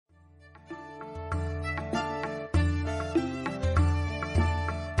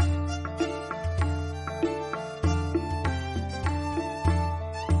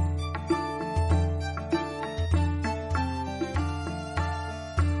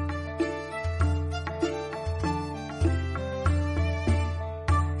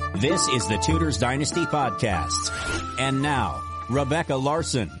This is the Tudors Dynasty Podcast. And now, Rebecca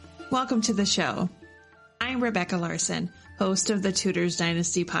Larson. Welcome to the show. I'm Rebecca Larson, host of the Tudors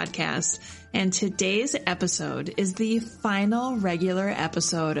Dynasty Podcast, and today's episode is the final regular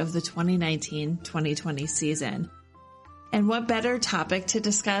episode of the 2019-2020 season. And what better topic to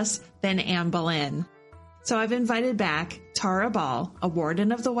discuss than Anne Boleyn? So I've invited back Tara Ball, a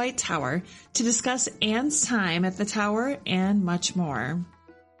warden of the White Tower, to discuss Anne's time at the Tower and much more.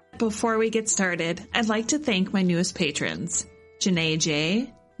 Before we get started, I'd like to thank my newest patrons, Janae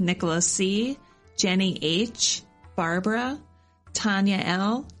J., Nicholas C., Jenny H., Barbara, Tanya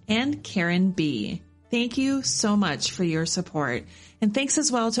L., and Karen B. Thank you so much for your support, and thanks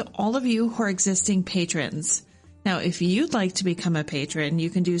as well to all of you who are existing patrons. Now, if you'd like to become a patron,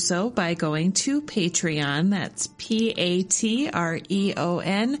 you can do so by going to Patreon. That's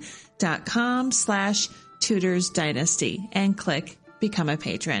patreon.com/Tudors Dynasty and click Become a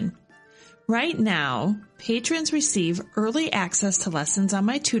Patron. Right now, patrons receive early access to lessons on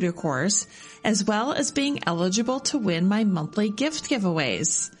my tutor course, as well as being eligible to win my monthly gift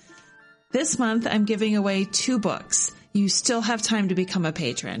giveaways. This month, I'm giving away 2 books. You still have time to become a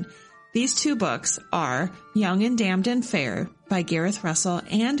patron. These 2 books are Young and Damned and Fair by Gareth Russell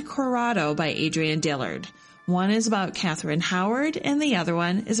and Corrado by Adrian Dillard. One is about Catherine Howard and the other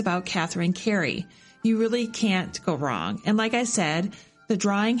one is about Catherine Carey. You really can't go wrong. And like I said, the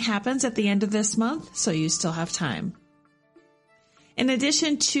drawing happens at the end of this month, so you still have time. In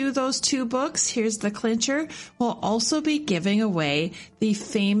addition to those 2 books, here's the clincher. We'll also be giving away the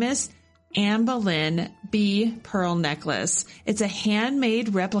famous Anne Boleyn bee pearl necklace. It's a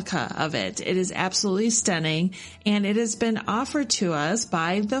handmade replica of it. It is absolutely stunning, and it has been offered to us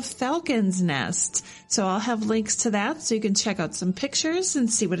by the Falcon's Nest. So I'll have links to that so you can check out some pictures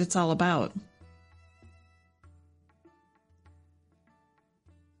and see what it's all about.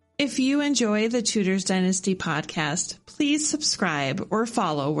 If you enjoy the Tudors Dynasty Podcast, please subscribe or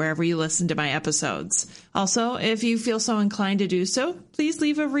follow wherever you listen to my episodes. Also, if you feel so inclined to do so, please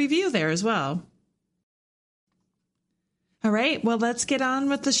leave a review there as well. All right, well, let's get on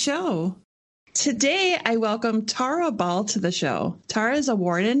with the show. Today, I welcome Tara Ball to the show. Tara is a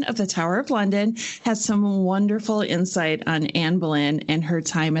warden of the Tower of London, has some wonderful insight on Anne Boleyn and her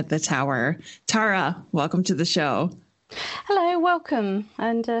time at the Tower. Tara, welcome to the show. Hello, welcome,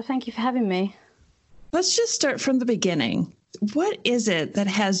 and thank you for having me. Let's just start from the beginning. What is it that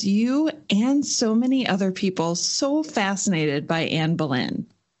has you and so many other people so fascinated by Anne Boleyn?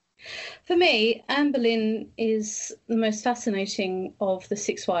 For me, Anne Boleyn is the most fascinating of the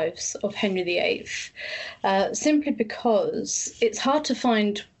 6 wives of Henry VIII, simply because it's hard to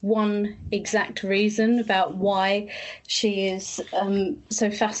find one exact reason about why she is so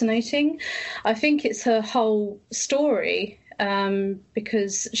fascinating. I think it's her whole story,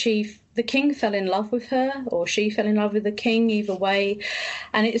 because the king fell in love with her, or she fell in love with the king, either way.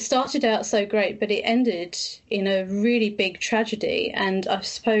 And it started out so great, but it ended in a really big tragedy. And I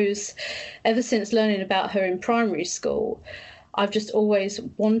suppose ever since learning about her in primary school, I've just always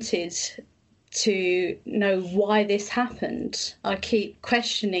wanted to know why this happened. I keep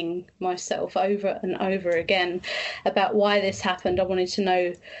questioning myself over and over again about why this happened. I wanted to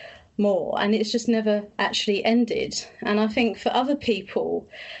know more, and it's just never actually ended. And I think for other people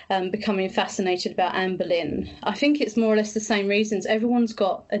becoming fascinated about Anne Boleyn, I think it's more or less the same reasons. Everyone's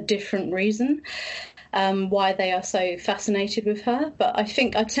got a different reason why they are so fascinated with her, but I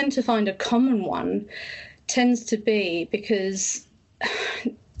think I tend to find a common one tends to be because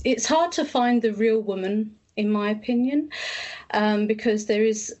it's hard to find the real woman, in my opinion, because there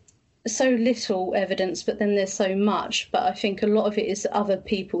is so little evidence, but then there's so much. But I think a lot of it is other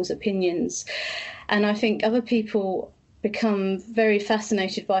people's opinions. And I think other people become very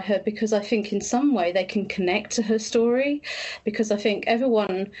fascinated by her because I think in some way they can connect to her story, because I think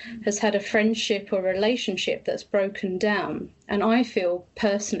everyone has had a friendship or a relationship that's broken down. And I feel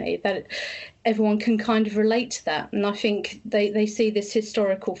personally that everyone can kind of relate to that. And I think they see this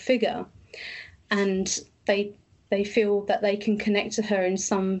historical figure and they feel that they can connect to her in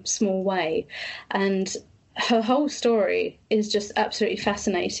some small way. And her whole story is just absolutely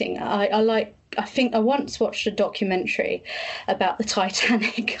fascinating. I think I once watched a documentary about the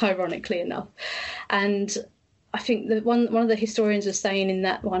Titanic, ironically enough. And I think that one of the historians was saying in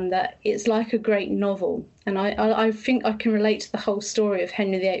that one that it's like a great novel. And I think I can relate to the whole story of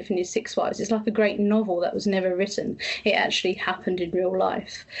Henry VIII and his 6 wives. It's like a great novel that was never written. It actually happened in real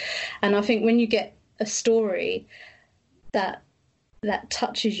life. And I think when you get a story that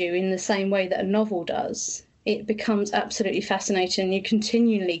touches you in the same way that a novel does, it becomes absolutely fascinating. You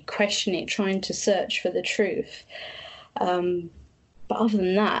continually question it, trying to search for the truth. But other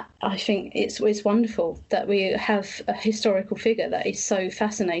than that, I think it's wonderful that we have a historical figure that is so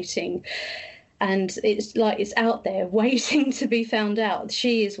fascinating. And it's like it's out there waiting to be found out.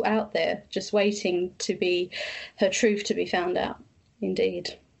 She is out there just waiting to be her truth to be found out.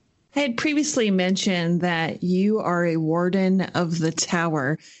 Indeed. I had previously mentioned that you are a warden of the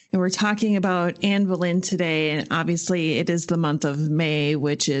tower, and we're talking about Anne Boleyn today. And obviously it is the month of May,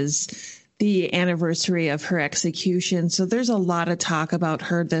 which is the anniversary of her execution. So there's a lot of talk about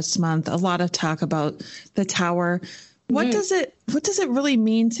her this month, a lot of talk about the tower. What does it really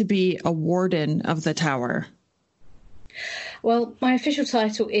mean to be a warden of the tower? Well, my official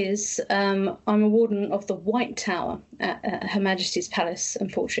title is I'm a warden of the White Tower at Her Majesty's Palace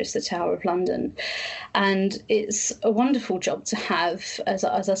and Fortress, the Tower of London. And it's a wonderful job to have, as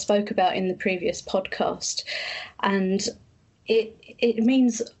I spoke about in the previous podcast. And it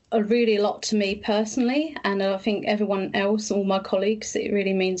means a lot to me personally, and I think everyone else, all my colleagues, it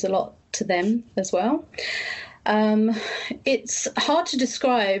really means a lot to them as well. It's hard to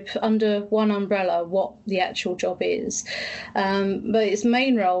describe under one umbrella what the actual job is, but its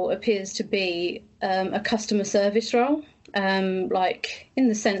main role appears to be a customer service role, like in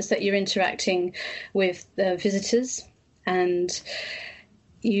the sense that you're interacting with the visitors and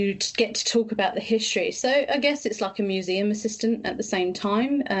you get to talk about the history. So I guess it's like a museum assistant at the same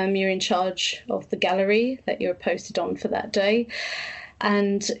time. You're in charge of the gallery that you're posted on for that day.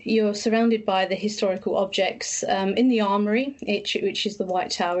 And you're surrounded by the historical objects in the armoury, which is the White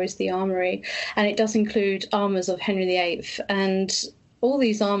Tower, is the armoury. And it does include armours of Henry VIII. And all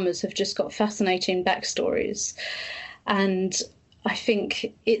these armours have just got fascinating backstories. And I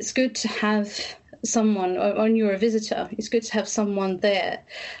think it's good to have someone, when you're a visitor, it's good to have someone there,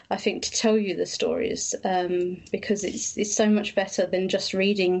 I think, to tell you the stories, because it's so much better than just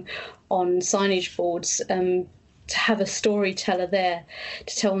reading on signage boards. To have a storyteller there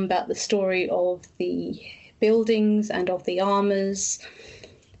to tell them about the story of the buildings and of the armours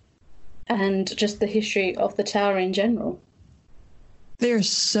and just the history of the tower in general. There's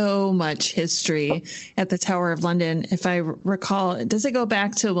so much history at the Tower of London. If I recall, does it go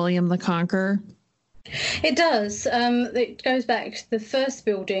back to William the Conqueror? It does. It goes back. The first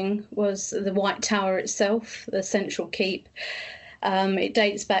building was the White Tower itself, the central keep. It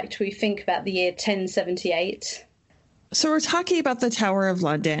dates back to, we think, about the year 1078. So we're talking about the Tower of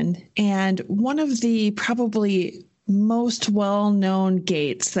London, and one of the probably most well-known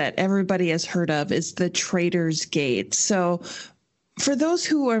gates that everybody has heard of is the Traitor's Gate. So for those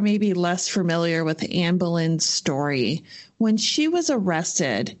who are maybe less familiar with Anne Boleyn's story, when she was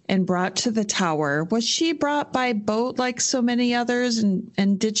arrested and brought to the tower, was she brought by boat like so many others,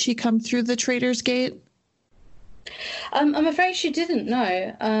 and did she come through the Traitor's Gate? I'm afraid she didn't,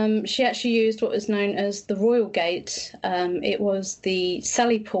 no. She actually used what was known as the Royal Gate. It was the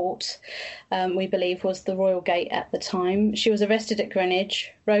Sally Port, we believe, was the Royal Gate at the time. She was arrested at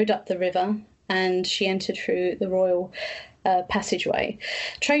Greenwich, rowed up the river, and she entered through the Royal passageway.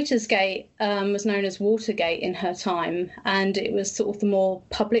 Traitor's Gate was known as Watergate in her time, and it was sort of the more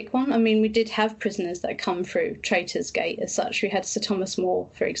public one. I mean, we did have prisoners that come through Traitor's Gate as such. We had Sir Thomas More,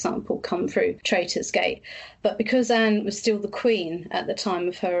 for example, come through Traitor's Gate. But because Anne was still the Queen at the time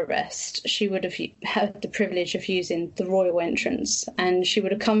of her arrest, she would have had the privilege of using the royal entrance, and she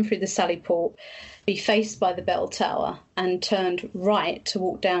would have come through the Sally Port, be faced by the bell tower, and turned right to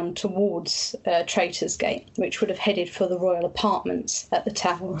walk down towards Traitor's Gate, which would have headed for the royal apartments at the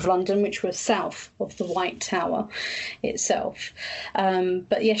Tower of London, which were south of the White Tower itself.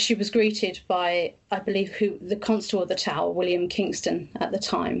 But yes, she was greeted by, I believe, the constable of the tower, William Kingston, at the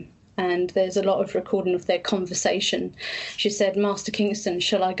time. And there's a lot of recording of their conversation. She said, "Master Kingston,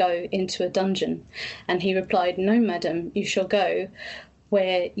 shall I go into a dungeon?" And he replied, "No, madam, you shall go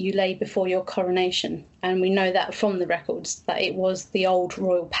where you lay before your coronation." And we know that from the records that it was the old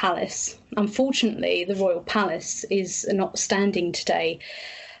royal palace. Unfortunately, the royal palace is not standing today.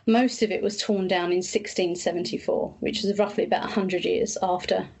 Most of it was torn down in 1674, which is roughly about 100 years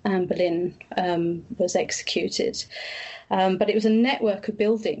after Anne Boleyn was executed. But it was a network of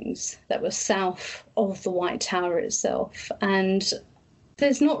buildings that were south of the White Tower itself. And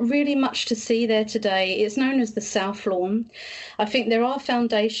there's not really much to see there today. It's known as the South Lawn. I think there are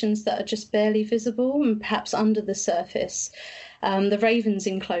foundations that are just barely visible and perhaps under the surface. The Ravens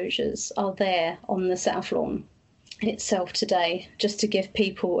enclosures are there on the South Lawn itself today, just to give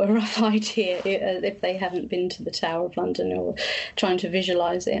people a rough idea if they haven't been to the Tower of London or trying to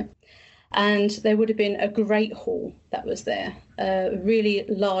visualise it. And there would have been a great hall that was there, a really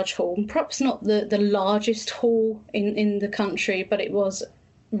large hall, perhaps not the largest hall in the country, but it was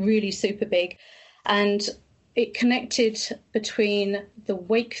really super big. And it connected between the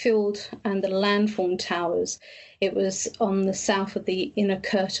Wakefield and the Lanthorn towers. It was on the south of the inner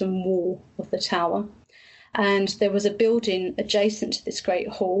curtain wall of the tower. And there was a building adjacent to this great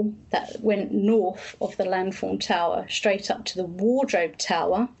hall that went north of the Lanthorn Tower, straight up to the Wardrobe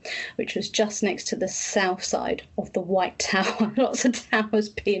Tower, which was just next to the south side of the White Tower. Lots of towers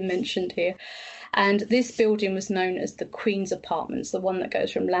being mentioned here. And this building was known as the Queen's Apartments, the one that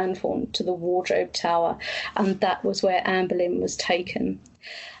goes from Lanthorn to the Wardrobe Tower, and that was where Anne Boleyn was taken.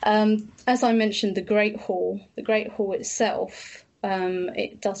 As I mentioned, the Great Hall itself,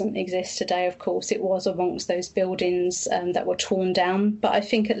 it doesn't exist today, of course. It was amongst those buildings that were torn down, but I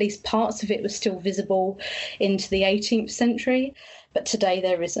think at least parts of it were still visible into the 18th century. But today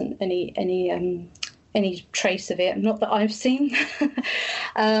there isn't any trace of it, not that I've seen.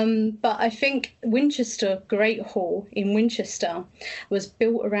 But I think Winchester Great Hall in Winchester was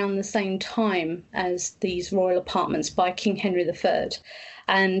built around the same time as these royal apartments by King Henry III.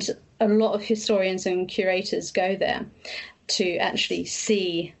 And a lot of historians and curators go there to actually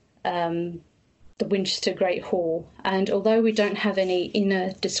see the Winchester Great Hall. And although we don't have any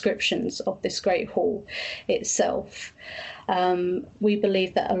inner descriptions of this Great Hall itself, we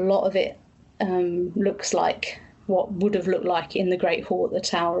believe that a lot of it looks like what would have looked like in the Great Hall at the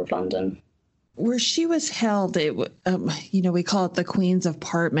Tower of London. Where she was held, we call it the Queen's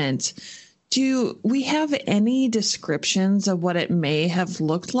Apartment. Do we have any descriptions of what it may have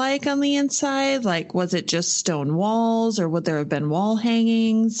looked like on the inside? Like, was it just stone walls, or would there have been wall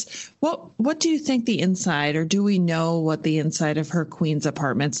hangings? What do you think the inside, or do we know what the inside of her Queen's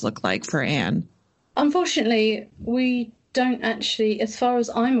Apartments look like for Anne? Unfortunately, we don't actually, as far as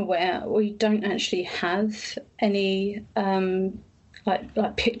I'm aware, we don't actually have any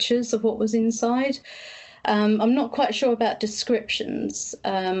like pictures of what was inside. I'm not quite sure about descriptions.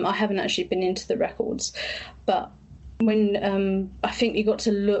 I haven't actually been into the records, but when I think you got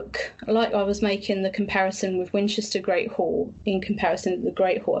to look, like I was making the comparison with Winchester Great Hall in comparison to the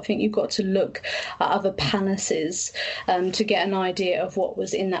Great Hall, I think you've got to look at other palaces to get an idea of what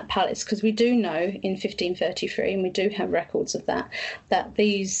was in that palace, because we do know in 1533, and we do have records of that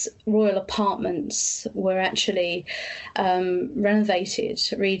these royal apartments were actually renovated,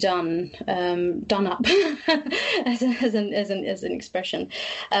 redone, done up as an expression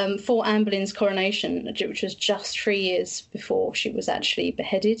for Anne Boleyn's coronation, which was just 3 years before she was actually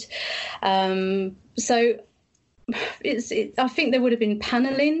beheaded. So I think there would have been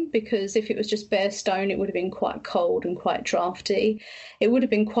panelling, because if it was just bare stone, it would have been quite cold and quite drafty. It would have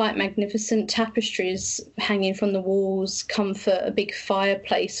been quite magnificent, tapestries hanging from the walls, comfort, a big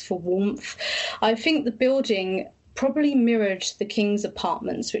fireplace for warmth. I think the building probably mirrored the King's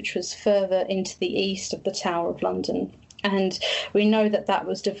Apartments, which was further into the east of the Tower of London. And we know that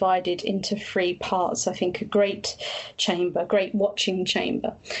was divided into 3 parts. I think a great watching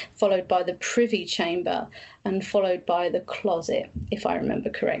chamber, followed by the privy chamber, and followed by the closet, if I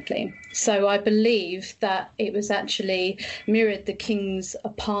remember correctly. So I believe that it was actually mirrored the King's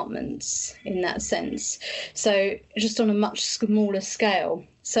Apartments in that sense. So just on a much smaller scale.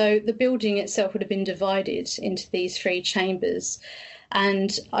 So the building itself would have been divided into these 3 chambers.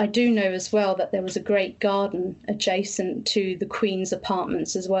 And I do know as well that there was a great garden adjacent to the Queen's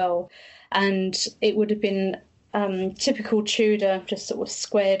Apartments as well. And it would have been typical Tudor, just sort of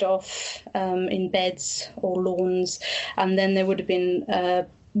squared off in beds or lawns. And then there would have been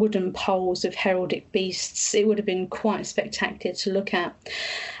wooden poles with heraldic beasts. It would have been quite spectacular to look at.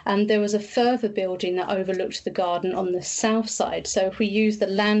 And there was a further building that overlooked the garden on the south side. So if we use the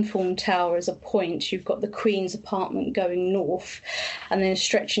Lanthorn Tower as a point, you've got the Queen's Apartment going north, and then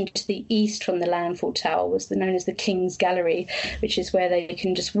stretching to the east from the Lanthorn Tower was known as the King's Gallery, which is where they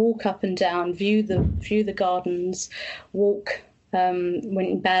can just walk up and down, view the gardens, walk when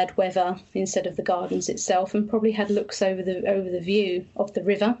in bad weather instead of the gardens itself, and probably had looks over the view of the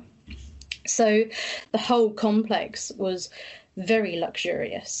river. So the whole complex was very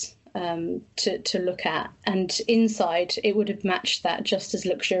luxurious to look at, and inside it would have matched that, just as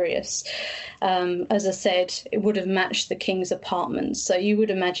luxurious. As I said, it would have matched the King's Apartments. So you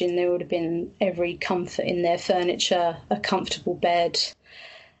would imagine there would have been every comfort in their furniture, a comfortable bed.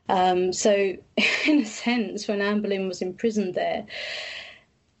 So in a sense, when Anne Boleyn was imprisoned there,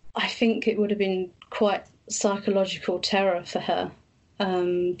 I think it would have been quite psychological terror for her,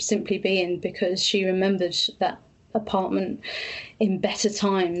 simply being because she remembered that apartment in better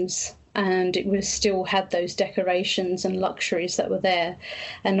times, and it would have still had those decorations and luxuries that were there.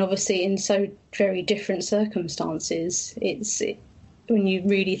 And obviously in so very different circumstances, when you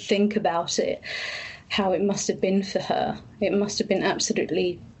really think about it, how it must have been for her, it must have been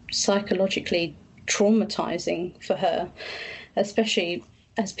absolutely psychologically traumatizing for her, especially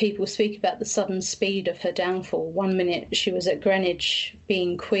as people speak about the sudden speed of her downfall. One minute she was at Greenwich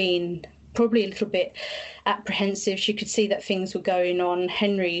being queen, probably a little bit apprehensive. She could see that things were going on.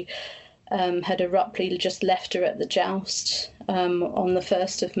 Henry had abruptly just left her at the joust on the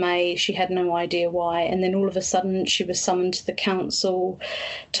 1st of May. She had no idea why. And then all of a sudden she was summoned to the council,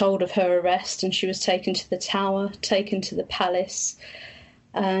 told of her arrest, and she was taken to the Tower, taken to the palace,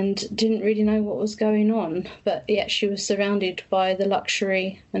 and didn't really know what was going on. But yet she was surrounded by the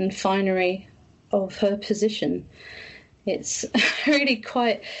luxury and finery of her position. It's really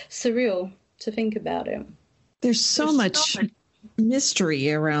quite surreal to think about it. There's so much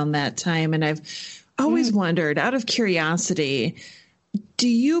mystery around that time, and I've always wondered, out of curiosity, do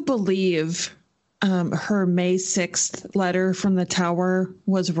you believe her May 6th letter from the Tower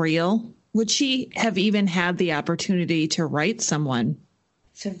was real? Would she have even had the opportunity to write someone?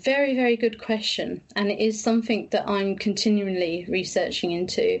 It's a very, very good question, and it is something that I'm continually researching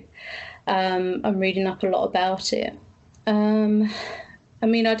into. I'm reading up a lot about it. I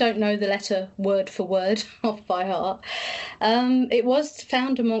mean, I don't know the letter word for word off by heart. It was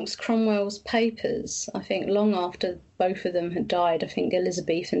found amongst Cromwell's papers, I think, long after both of them had died. I think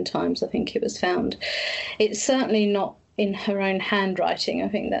Elizabethan times, I think it was found. It's certainly not in her own handwriting. I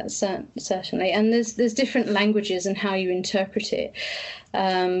think that's certainly. And there's different languages and how you interpret it.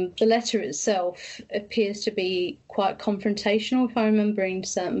 The letter itself appears to be quite confrontational, if I remember, in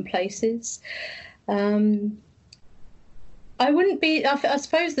certain places. I wouldn't be, I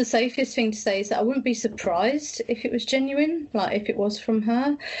suppose the safest thing to say is that I wouldn't be surprised if it was genuine, like if it was from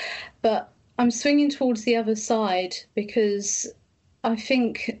her. But I'm swinging towards the other side because I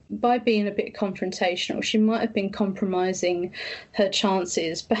think by being a bit confrontational, she might have been compromising her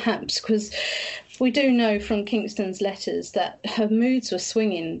chances, perhaps because we do know from Kingston's letters that her moods were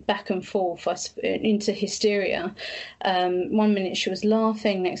swinging back and forth into hysteria. 1 minute she was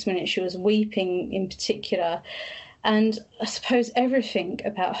laughing, next minute she was weeping in particular. And I suppose everything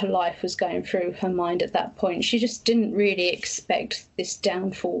about her life was going through her mind at that point. She just didn't really expect this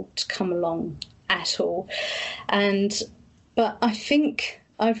downfall to come along at all. But I think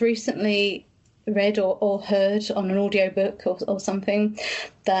I've recently read or heard on an audiobook or something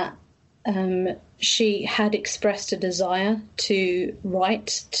that she had expressed a desire to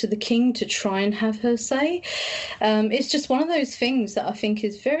write to the king to try and have her say. It's just one of those things that I think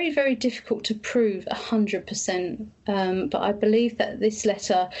is very, very difficult to prove 100%. But I believe that this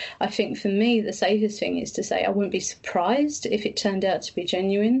letter, I think for me, the safest thing is to say I wouldn't be surprised if it turned out to be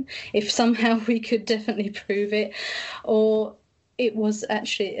genuine, if somehow we could definitely prove it, or it was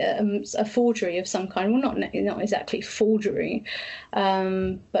actually a forgery of some kind. Well, not exactly forgery,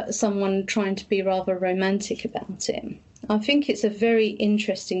 but someone trying to be rather romantic about it. I think it's a very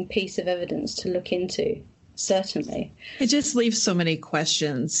interesting piece of evidence to look into, certainly. It just leaves so many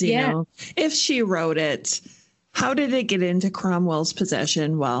questions, you know. If she wrote it, how did it get into Cromwell's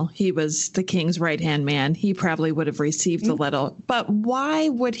possession? Well, he was the king's right-hand man. He probably would have received the letter. But why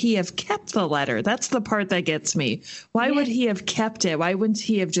would he have kept the letter? That's the part that gets me. Why would he have kept it? Why wouldn't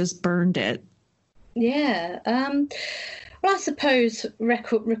he have just burned it? Yeah. Well, I suppose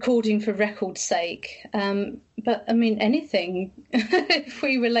recording for record's sake. But, I mean, anything, if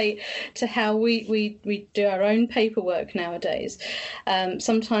we relate to how we do our own paperwork nowadays.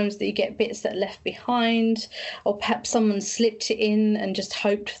 Sometimes you get bits that are left behind, or perhaps someone slipped it in and just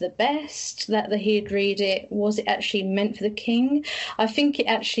hoped for the best, that he'd read it. Was it actually meant for the king? I think it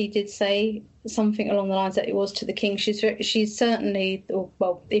actually did say something along the lines that it was to the king. She's certainly,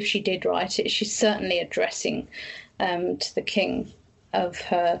 well, if she did write it, she's certainly addressing to the king of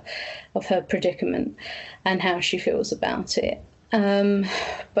her predicament and how she feels about it.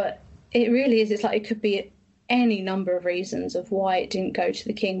 But it really is, it's like it could be any number of reasons of why it didn't go to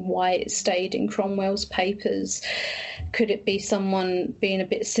the king, why it stayed in Cromwell's papers. Could it be someone being a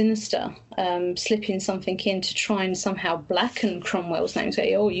bit sinister, slipping something in to try and somehow blacken Cromwell's name,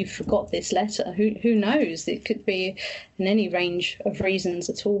 say, oh, you forgot this letter? Who knows? It could be in any range of reasons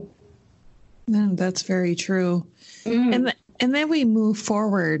at all. No, that's very true. And then we move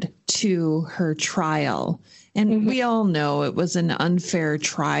forward to her trial. And we all know it was an unfair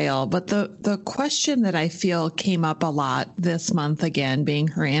trial. But the question that I feel came up a lot this month, again, being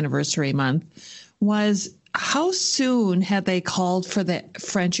her anniversary month, was how soon had they called for the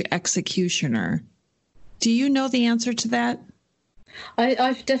French executioner? Do you know the answer to that?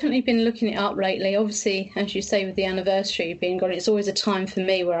 I've definitely been looking it up lately. Obviously, as you say, with the anniversary being gone, it's always a time for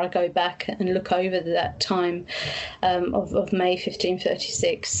me where I go back and look over that time of May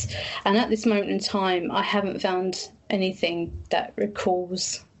 1536. And at this moment in time, I haven't found anything that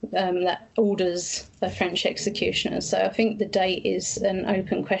recalls that orders a French executioner. So I think the date is an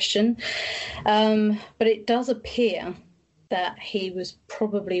open question. But it does appear that he was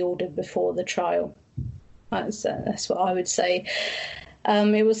probably ordered before the trial. That's what I would say.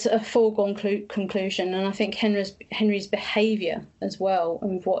 It was a foregone conclusion, and I think Henry's behaviour as well,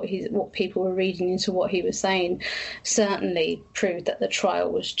 and what people were reading into what he was saying, certainly proved that the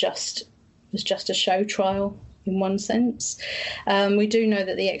trial was just a show trial in one sense. We do know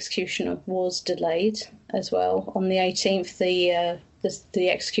that the execution was delayed as well. On the 18th, the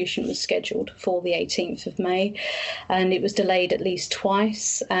execution was scheduled for the 18th of May, and it was delayed at least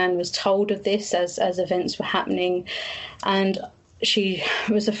twice, and was told of this as events were happening, and she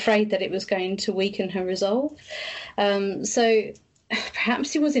was afraid that it was going to weaken her resolve. So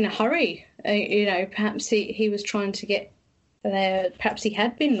perhaps he was in a hurry. Perhaps he was trying to get there. Perhaps he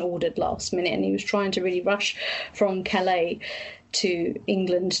had been ordered last minute, and he was trying to really rush from Calais to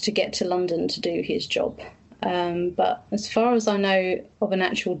England to get to London to do his job. But as far as I know of an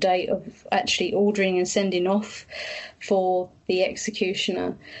actual date of actually ordering and sending off for the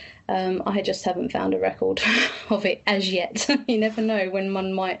executioner, I just haven't found a record of it as yet. You never know when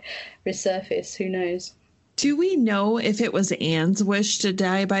one might resurface. Who knows? Do we know if it was Anne's wish to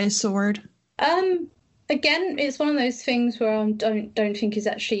die by sword? Again, it's one of those things where I don't think is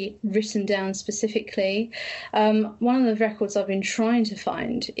actually written down specifically. One of the records I've been trying to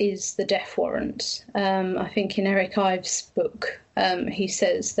find is the death warrant. I think in Eric Ives' book, he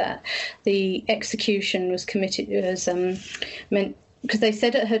says that the execution was committed meant because they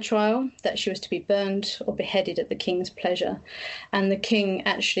said at her trial that she was to be burned or beheaded at the king's pleasure, and the king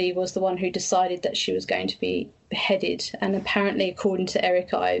actually was the one who decided that she was going to be beheaded. And apparently, according to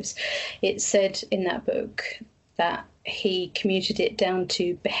Eric Ives, it said in that book that he commuted it down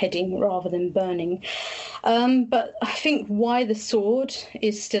to beheading rather than burning. But I think why the sword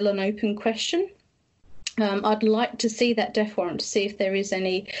is still an open question. I'd like to see that death warrant to see if there is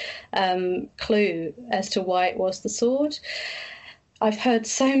any clue as to why it was the sword. I've heard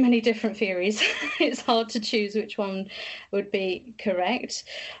so many different theories. It's hard to choose which one would be correct.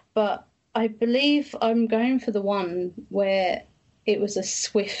 But I believe I'm going for the one where it was a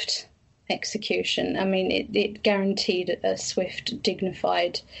swift execution. I mean, it guaranteed a swift,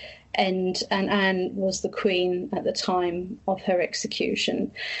 dignified end. And Anne was the queen at the time of her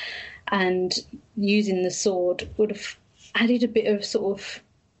execution. And using the sword would have added a bit of sort of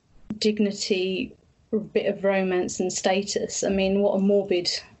dignity, a bit of romance and status. I mean, what a morbid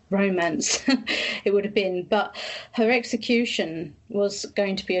romance it would have been. But her execution was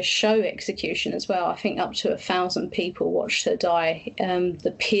going to be a show execution as well. I think up to 1,000 people watched her die.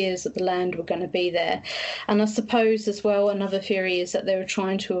 The peers of the land were going to be there. And I suppose as well, another theory is that they were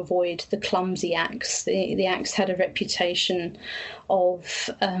trying to avoid the clumsy axe. The axe had a reputation of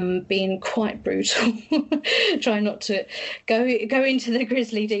being quite brutal. Try not to go into the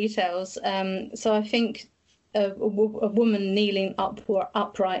grisly details. So I think a woman kneeling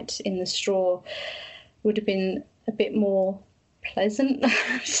upright in the straw would have been a bit more pleasant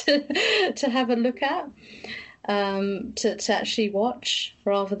to have a look at, to actually watch,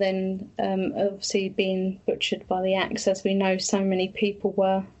 rather than obviously being butchered by the axe, as we know so many people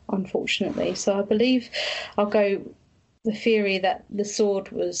were, unfortunately. So I believe I'll go the theory that the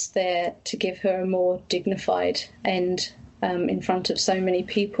sword was there to give her a more dignified end in front of so many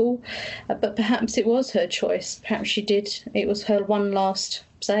people. But perhaps it was her choice. Perhaps she did. It was her one last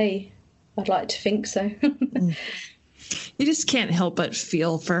say. I'd like to think so. You just can't help but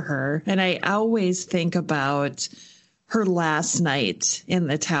feel for her. And I always think about her last night in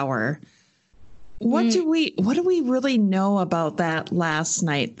the Tower. What do we really know about that last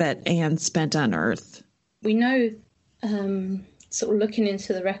night that Anne spent on Earth? We know, sort of looking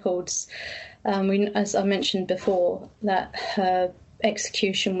into the records, as I mentioned before, that her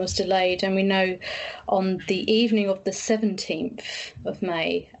execution was delayed, and we know on the evening of the 17th of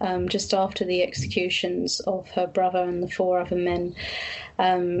May, just after the executions of her brother and the 4 other men,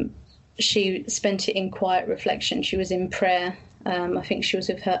 she spent it in quiet reflection. She was in prayer. I think she was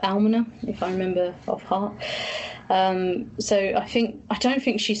with her almoner, if I remember off heart. So I don't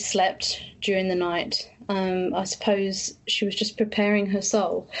think she slept during the night. I suppose she was just preparing her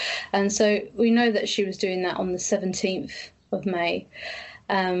soul. And so we know that she was doing that on the 17th of May.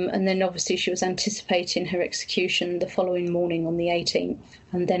 And then obviously she was anticipating her execution the following morning on the 18th.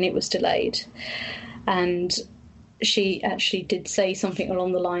 And then it was delayed. And she actually did say something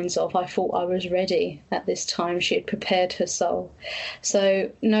along the lines of, I thought I was ready at this time. She had prepared her soul.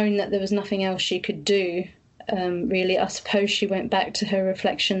 So knowing that there was nothing else she could do, really, I suppose she went back to her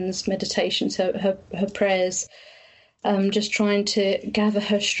reflections, meditations, her prayers, just trying to gather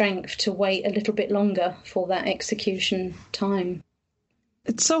her strength to wait a little bit longer for that execution time.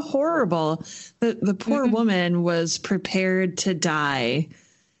 It's so horrible. The poor woman was prepared to die,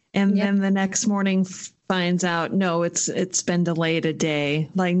 and then the next morning finds out, no, it's been delayed a day.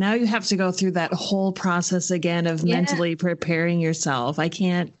 Like, now you have to go through that whole process again of mentally preparing yourself. I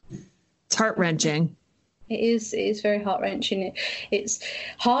can't. It's heart-wrenching. It is very heart-wrenching. It's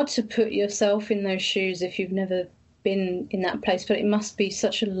hard to put yourself in those shoes if you've never been in that place, but it must be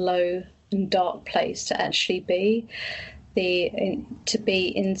such a low and dark place to actually be. To be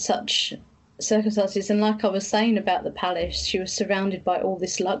in such circumstances. And like I was saying about the palace, she was surrounded by all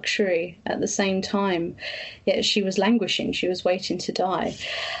this luxury at the same time, yet she was languishing, she was waiting to die.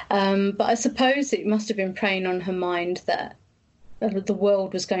 But I suppose it must have been preying on her mind that the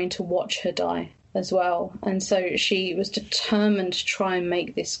world was going to watch her die as well, and so she was determined to try and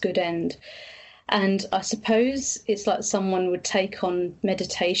make this good end. And I suppose it's like someone would take on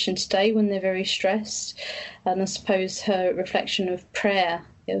meditation today when they're very stressed. And I suppose her reflection of prayer,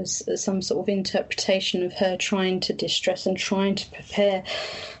 it was some sort of interpretation of her trying to distress and trying to prepare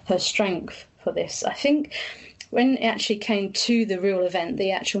her strength for this. I think when it actually came to the real event,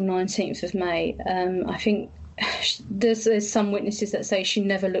 the actual 19th of May, I think there's some witnesses that say she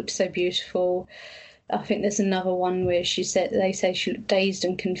never looked so beautiful. I think there's another one where they say she looked dazed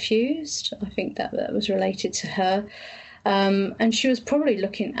and confused. I think that was related to her. And she was probably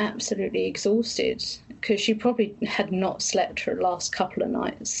looking absolutely exhausted because she probably had not slept for the last couple of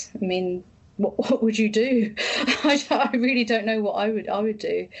nights. I mean, what would you do? I really don't know what I would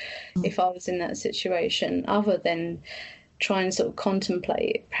do if I was in that situation, other than try and sort of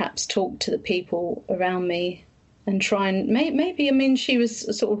contemplate, perhaps talk to the people around me, and try and maybe, I mean, she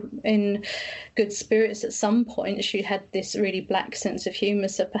was sort of in good spirits at some point. She had this really black sense of humour,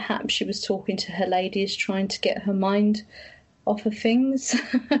 so perhaps she was talking to her ladies, trying to get her mind off of things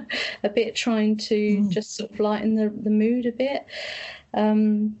a bit, trying to just sort of lighten the mood a bit.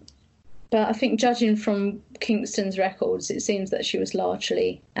 But I think, judging from Kingston's records, it seems that she was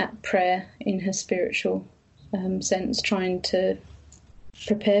largely at prayer in her spiritual sense, trying to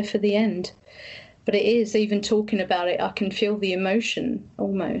prepare for the end. But it is, even talking about it, I can feel the emotion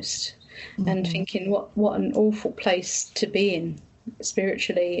almost, and thinking what an awful place to be in,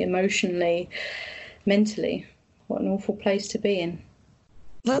 spiritually, emotionally, mentally. What an awful place to be in.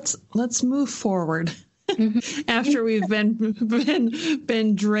 Let's move forward. After we've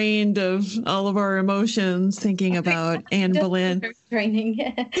been drained of all of our emotions thinking about Anne Boleyn. Draining,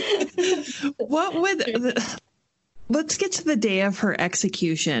 yeah. Let's get to the day of her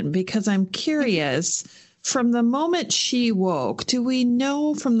execution, because I'm curious, from the moment she woke, do we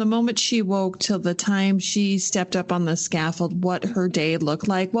know from the moment she woke till the time she stepped up on the scaffold what her day looked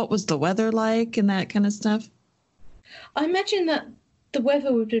like? What was the weather like and that kind of stuff? I imagine that the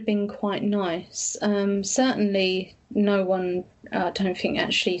weather would have been quite nice. Certainly no one, I don't think,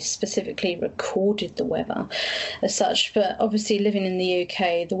 actually specifically recorded the weather as such, but obviously living in the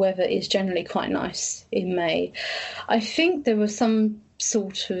UK, the weather is generally quite nice in May. I think there was some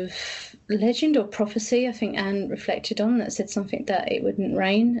sort of legend or prophecy, I think Anne reflected on, that said something that it wouldn't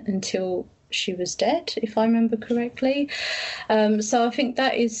rain until she was dead, if I remember correctly. So I think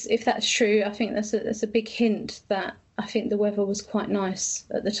that is, if that's true, I think that's a big hint that I think the weather was quite nice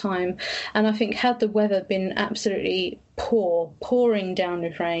at the time. And I think had the weather been absolutely pouring down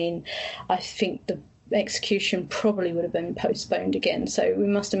with rain, I think the execution probably would have been postponed again. So we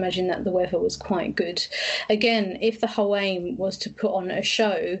must imagine that the weather was quite good. Again, if the whole aim was to put on a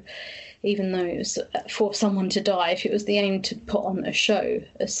show, even though it was for someone to die, if it was the aim to put on a show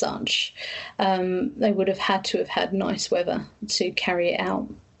as such, they would have had nice weather to carry it out,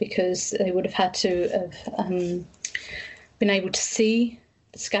 because they would have had to have been able to see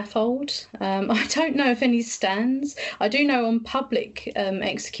the scaffold. I don't know if any stands. I do know on public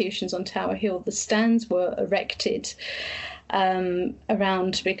executions on Tower Hill, the stands were erected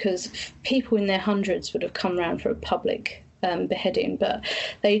around, because people in their hundreds would have come around for a public beheading, but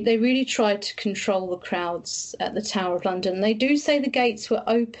they really tried to control the crowds at the Tower of London. They do say the gates were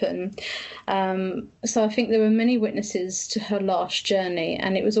open, so I think there were many witnesses to her last journey,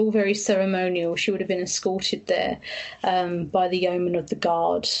 and it was all very ceremonial. She would have been escorted there by the yeomen of the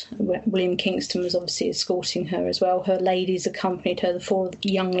guard. William Kingston was obviously escorting her as well. Her ladies accompanied her, the 4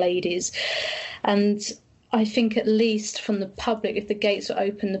 young ladies, and I think at least from the public, if the gates were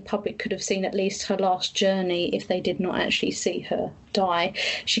open, the public could have seen at least her last journey if they did not actually see her die.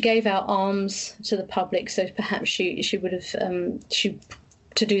 She gave out arms to the public, so perhaps she would have, to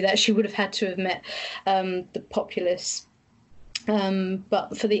do that, she would have had to have met the populace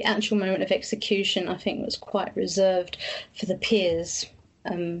But for the actual moment of execution, I think it was quite reserved for the peers.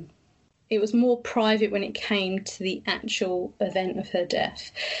 It was more private when it came to the actual event of her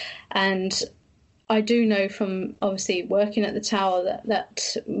death. And I do know from obviously working at the Tower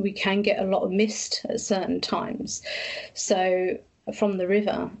that we can get a lot of mist at certain times. So from the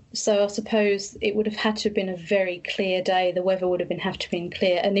river. So I suppose it would have had to have been a very clear day. The weather would have have to been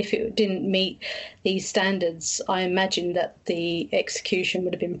clear. And if it didn't meet these standards, I imagine that the execution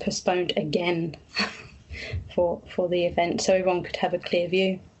would have been postponed again for the event, so everyone could have a clear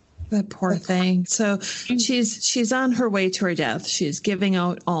view. That poor thing. So she's on her way to her death. She's giving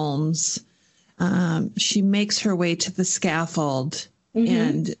out alms. She makes her way to the scaffold,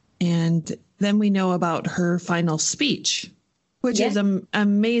 and then we know about her final speech, which is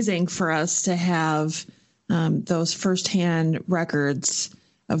amazing for us to have those firsthand records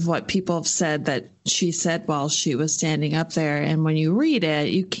of what people have said that she said while she was standing up there. And when you read it,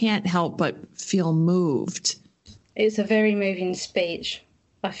 you can't help but feel moved. It's a very moving speech.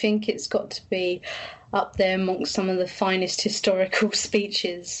 I think it's got to be up there amongst some of the finest historical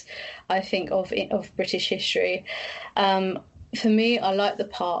speeches, I think, of British history. For me, I like the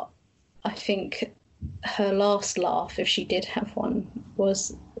part, I think her last laugh, if she did have one,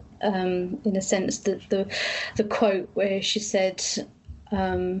 was, in a sense, the quote where she said,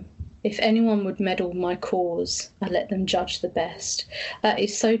 if anyone would meddle my cause, I let them judge the best. That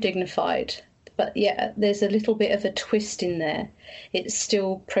is so dignified. But yeah, there's a little bit of a twist in there. It's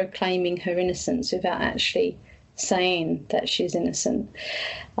still proclaiming her innocence without actually saying that she's innocent.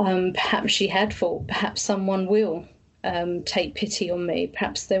 Perhaps she had fault. Perhaps someone will take pity on me.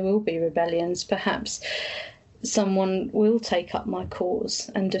 Perhaps there will be rebellions. Perhaps someone will take up my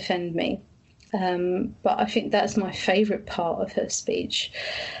cause and defend me. But I think that's my favourite part of her speech.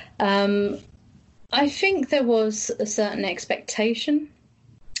 I think there was a certain expectation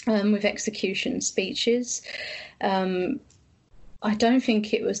with execution speeches. I don't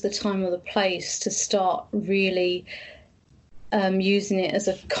think it was the time or the place to start really using it as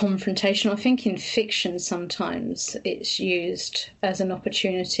a confrontation. I think in fiction sometimes it's used as an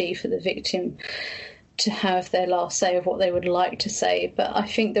opportunity for the victim to have their last say of what they would like to say. But I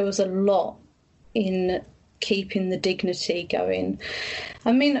think there was a lot in keeping the dignity going.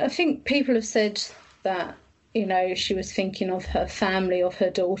 I mean, I think people have said that, you know, she was thinking of her family, of her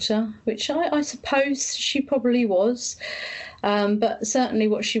daughter, which I suppose she probably was. But certainly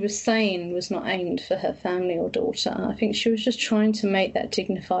what she was saying was not aimed for her family or daughter. I think she was just trying to make that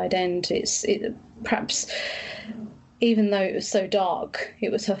dignified end. Perhaps, even though it was so dark,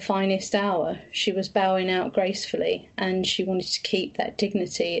 it was her finest hour. She was bowing out gracefully, and she wanted to keep that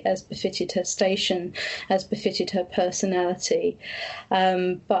dignity as befitted her station, as befitted her personality.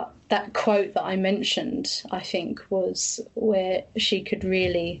 But that quote that I mentioned, I think, was where she could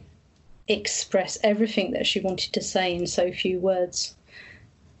really express everything that she wanted to say in so few words.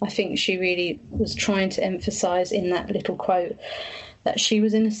 I think she really was trying to emphasise in that little quote that she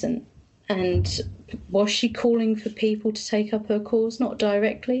was innocent. And was she calling for people to take up her cause? Not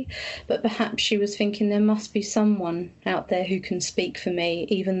directly, but perhaps she was thinking there must be someone out there who can speak for me,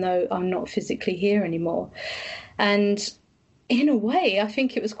 even though I'm not physically here anymore. And in a way, I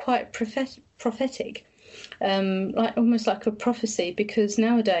think it was quite prophetic, almost like a prophecy, because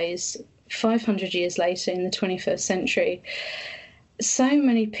nowadays, 500 years later in the 21st century, so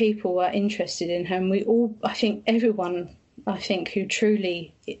many people are interested in her, and we all, I think everyone, who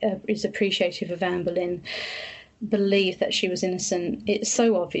truly is appreciative of Anne Boleyn believe that she was innocent. It's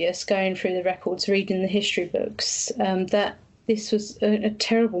so obvious going through the records, reading the history books, that this was a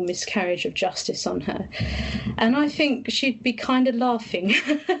terrible miscarriage of justice on her. And I think she'd be kind of laughing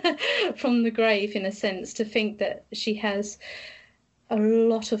from the grave, in a sense, to think that she has a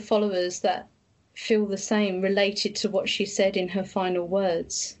lot of followers that feel the same, related to what she said in her final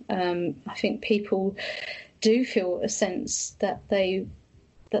words. I think people do feel a sense that they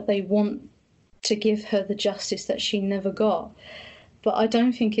want to give her the justice that she never got. But I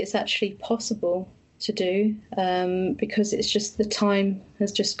don't think it's actually possible to do, because it's just the time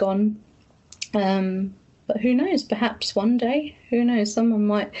has just gone. But who knows? Perhaps one day, who knows?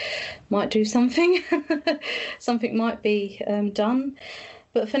 Someone might do something. Something might be done.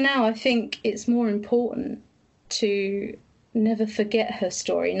 But for now, I think it's more important to never forget her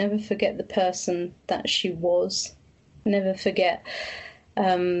story, never forget the person that she was, never forget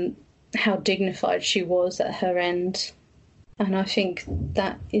how dignified she was at her end. And I think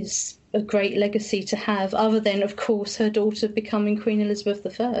that is a great legacy to have, other than, of course, her daughter becoming Queen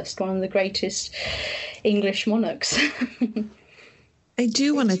Elizabeth I, one of the greatest English monarchs. I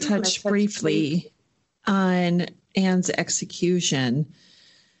do want to touch briefly on Anne's execution,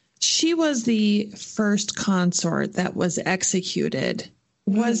 she was the first consort that was executed.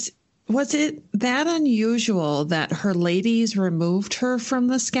 Was it that unusual that her ladies removed her from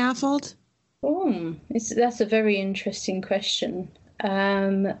the scaffold? Oh, that's a very interesting question.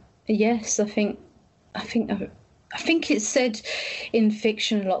 Yes, I think it's said in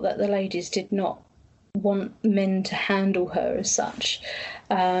fiction a lot that the ladies did not want men to handle her as such.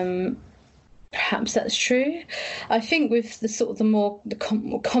 Perhaps that's true. I think with the more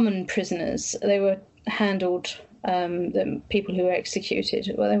common prisoners, they were handled. The people who were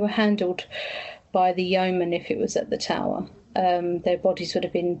executed, well, they were handled by the yeoman if it was at the Tower. Their bodies would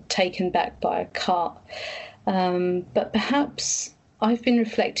have been taken back by a cart. But perhaps I've been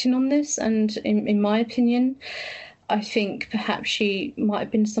reflecting on this, and in my opinion, I think perhaps she might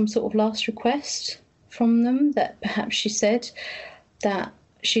have been some sort of last request from them, that perhaps she said that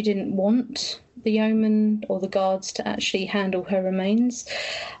she didn't want the yeoman or the guards to actually handle her remains.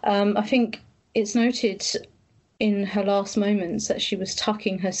 I think it's noted in her last moments that she was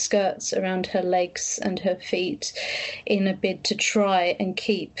tucking her skirts around her legs and her feet in a bid to try and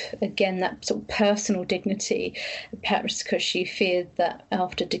keep, again, that sort of personal dignity, perhaps because she feared that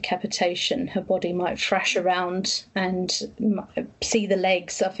after decapitation her body might thrash around and see the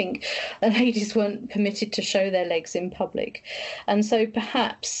legs. I think the ladies weren't permitted to show their legs in public. And so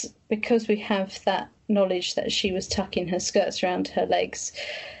perhaps because we have that knowledge that she was tucking her skirts around her legs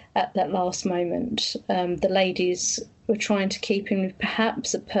at that last moment, the ladies were trying to keep in with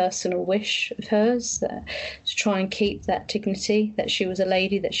perhaps a personal wish of hers, to try and keep that dignity, that she was a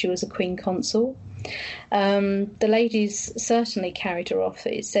lady, that she was a queen consort. The ladies certainly carried her off.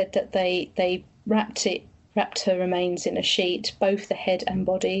 It said that they wrapped her remains in a sheet, both the head and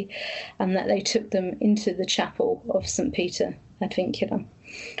body, and that they took them into the chapel of St. Peter ad Vincula.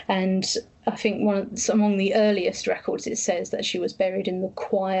 And I think among the earliest records, it says that she was buried in the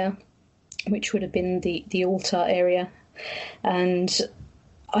choir, which would have been the altar area. And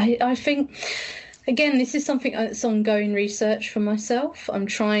I think, again, this is something that's ongoing research for myself. I'm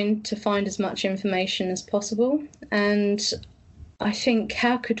trying to find as much information as possible. And I think,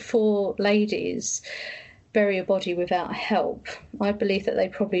 how could 4 ladies bury a body without help? I believe that they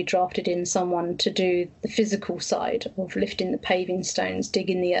probably drafted in someone to do the physical side of lifting the paving stones,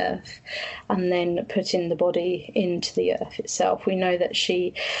 digging the earth, and then putting the body into the earth itself. We know that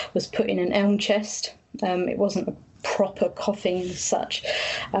she was put in an elm chest. It wasn't a proper coffin as such.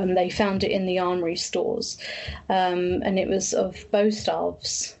 They found it in the armoury stores, and it was of bow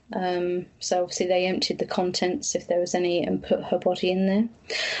staves. So obviously they emptied the contents, if there was any, and put her body in there.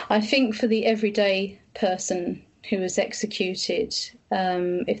 I think for the everyday person who was executed,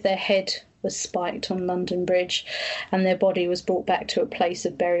 if their head was spiked on London Bridge and their body was brought back to a place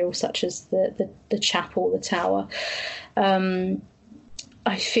of burial such as the chapel, the Tower,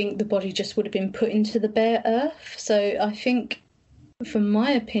 I think the body just would have been put into the bare earth. So I think, from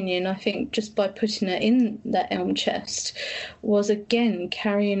my opinion, I think just by putting her in that elm chest was, again,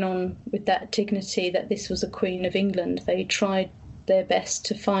 carrying on with that dignity that this was a Queen of England. They tried their best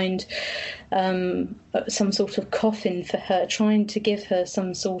to find some sort of coffin for her, trying to give her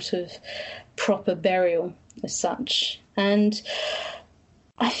some sort of proper burial as such. And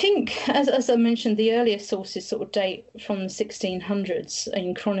I think, as I mentioned, the earliest sources sort of date from the 1600s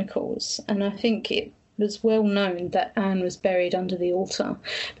in chronicles, and I think it was well known that Anne was buried under the altar,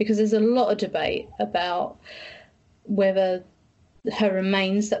 because there's a lot of debate about whether her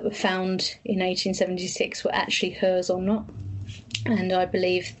remains that were found in 1876 were actually hers or not. And I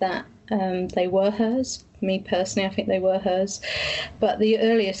believe that they were hers. Me personally, I think they were hers. But the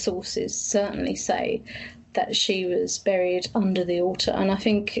earlier sources certainly say that she was buried under the altar. And I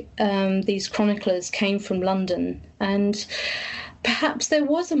think these chroniclers came from London, and perhaps there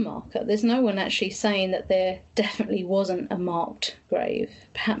was a marker. There's no one actually saying that there definitely wasn't a marked grave.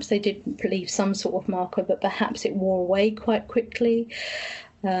 Perhaps they did leave some sort of marker, but perhaps it wore away quite quickly.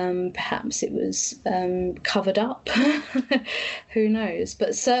 Perhaps it was covered up. Who knows?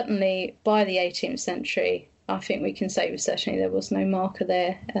 But certainly by the 18th century, I think we can say with certainty there was no marker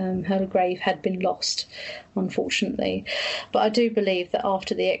there. Her grave had been lost, unfortunately. But I do believe that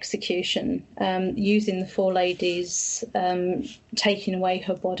after the execution, using the 4 ladies, taking away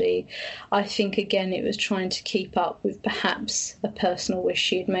her body, I think, again, it was trying to keep up with perhaps a personal wish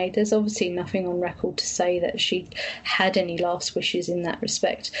she had made. There's obviously nothing on record to say that she had any last wishes in that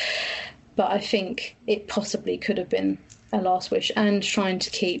respect. But I think it possibly could have been a last wish, and trying to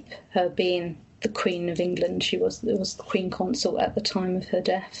keep her being the Queen of England. She was the Queen Consort at the time of her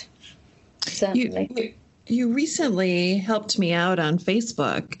death. Certainly. You recently helped me out on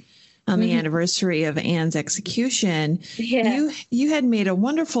Facebook on the anniversary of Anne's execution, Yeah. you had made a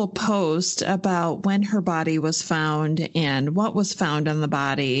wonderful post about when her body was found and what was found on the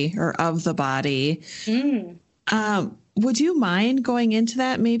body or of the body. Would you mind going into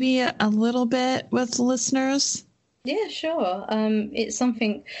that maybe a little bit with listeners? Yeah, sure. It's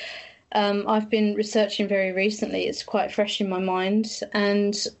something I've been researching very recently. It's quite fresh in my mind,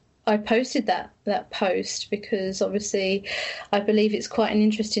 and I posted that post because obviously I believe it's quite an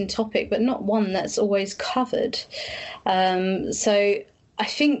interesting topic, but not one that's always covered. So I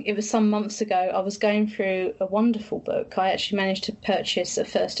think it was some months ago, I was going through a wonderful book. I actually managed to purchase a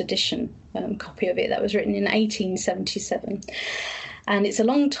first edition copy of it that was written in 1877. And it's a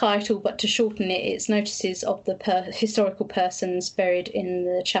long title, but to shorten it, it's notices of the historical persons buried in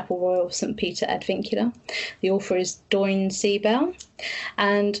the Chapel Royal of St. Peter ad Vincula. The author is Doyne Seabell,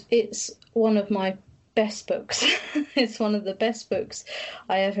 and it's one of my best books. It's one of the best books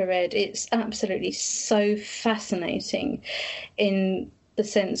I ever read. It's absolutely so fascinating in the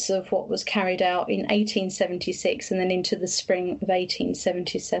sense of what was carried out in 1876 and then into the spring of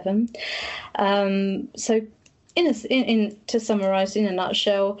 1877. So to summarise in a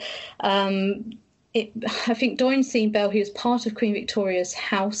nutshell, I think Doyne Seabell, he was part of Queen Victoria's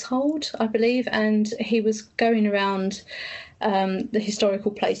household, I believe, and he was going around the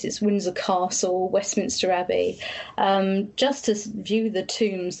historical places, Windsor Castle, Westminster Abbey, just to view the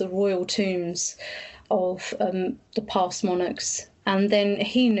tombs, the royal tombs of the past monarchs. And then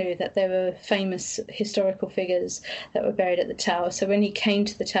he knew that there were famous historical figures that were buried at the Tower. So when he came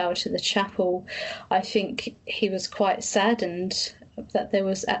to the Tower, to the chapel, I think he was quite saddened that there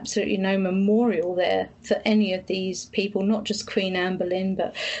was absolutely no memorial there for any of these people, not just Queen Anne Boleyn,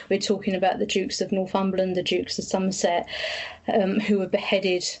 but we're talking about the Dukes of Northumberland, the Dukes of Somerset, who were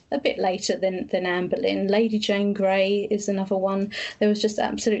beheaded a bit later than Anne Boleyn. Lady Jane Grey is another one. There was just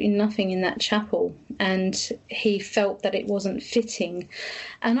absolutely nothing in that chapel, and he felt that it wasn't fitting.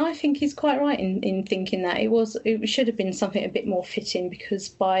 And I think he's quite right in thinking that it should have been something a bit more fitting, because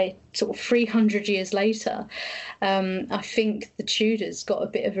by sort of 300 years later, I think the Tudors got a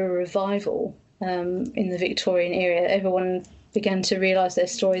bit of a revival in the Victorian era. Everyone began to realise their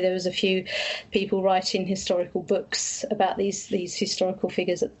story. There was a few people writing historical books about these historical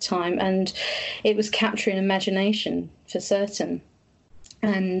figures at the time, and it was capturing imagination for certain.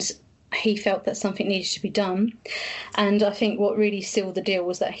 And he felt that something needed to be done. And I think what really sealed the deal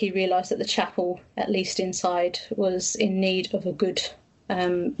was that he realised that the chapel, at least inside, was in need of a good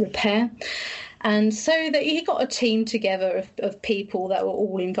repair. And so that he got a team together of people that were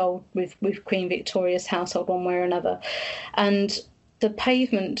all involved with Queen Victoria's household one way or another. And the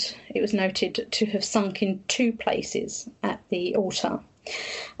pavement, it was noted to have sunk in 2 places at the altar.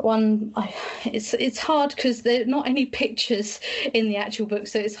 It's hard because there are not any pictures in the actual book,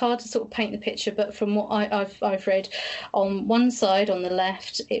 so it's hard to sort of paint the picture. But from what I've read, on one side, on the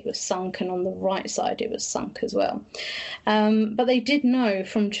left, it was sunk, and on the right side, it was sunk as well. But they did know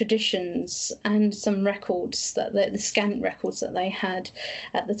from traditions and some records, that the scant records that they had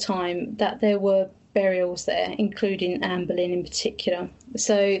at the time, that there were burials there, including Anne Boleyn in particular.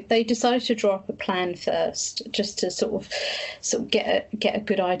 So they decided to draw up a plan first, just to sort of get a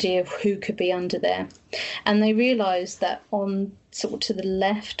good idea of who could be under there. And they realised that on sort of to the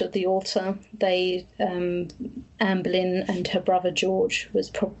left of the altar, Anne Boleyn and her brother George was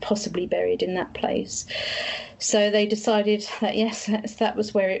possibly buried in that place. So they decided that yes, that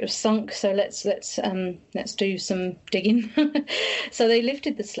was where it was sunk. So let's do some digging. So they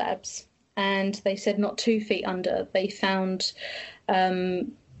lifted the slabs. And they said not 2 feet under, they found the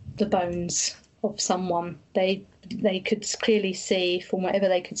bones of someone. They could clearly see, from whatever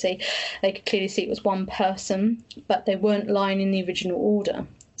they could see, it was one person, but they weren't lying in the original order.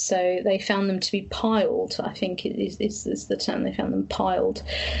 So they found them to be piled, I think is the term. They found them piled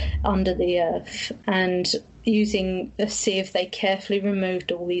under the earth, and using a sieve, they carefully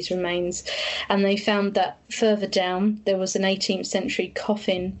removed all these remains. And they found that further down, there was an 18th century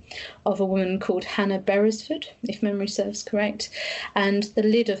coffin of a woman called Hannah Beresford, if memory serves correct. And the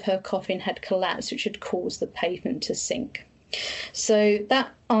lid of her coffin had collapsed, which had caused the pavement to sink. So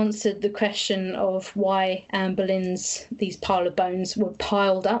that answered the question of why Anne Boleyn's, these pile of bones, were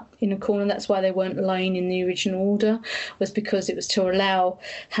piled up in a corner. That's why they weren't lying in the original order, was because it was to allow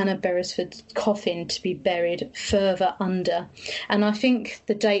Hannah Beresford's coffin to be buried further under. And I think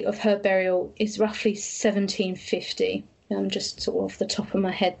the date of her burial is roughly 1750. Just sort of off the top of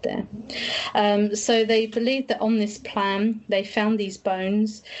my head there. So they believed that on this plan, they found these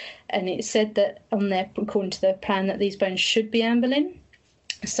bones, and it said that according to their plan, that these bones should be Anne Boleyn.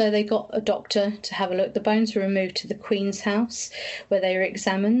 So they got a doctor to have a look. The bones were removed to the Queen's house where they were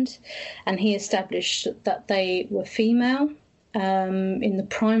examined, and he established that they were female. In the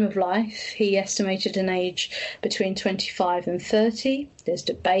prime of life, he estimated an age between 25 and 30. There's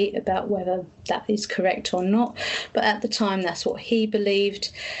debate about whether that is correct or not, but at the time that's what he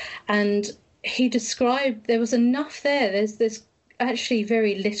believed. And he described there was enough there. There's actually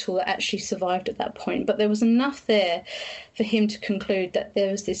very little that actually survived at that point, but there was enough there for him to conclude that there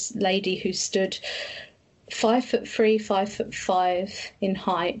was this lady who stood 5'3", 5'5" in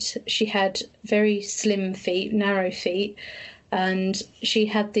height. She had very slim feet, narrow feet, and she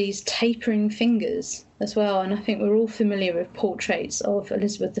had these tapering fingers as well. And I think we're all familiar with portraits of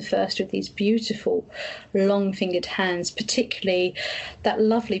Elizabeth I with these beautiful long-fingered hands, particularly that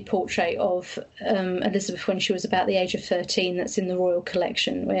lovely portrait of Elizabeth when she was about the age of 13 that's in the Royal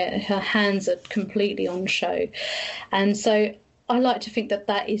Collection, where her hands are completely on show. And so I like to think that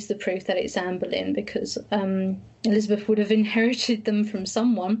that is the proof that it's Anne Boleyn, because Elizabeth would have inherited them from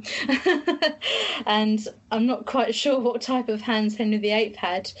someone. And I'm not quite sure what type of hands Henry VIII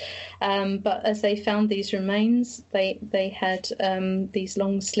had, but as they found these remains, they had these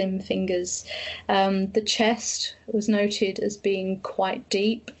long, slim fingers. The chest was noted as being quite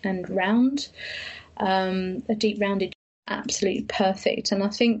deep and round, a deep rounded, absolutely perfect. And I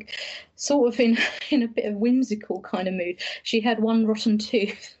think sort of in a bit of whimsical kind of mood, she had one rotten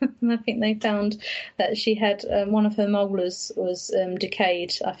tooth. And I think they found that she had one of her molars was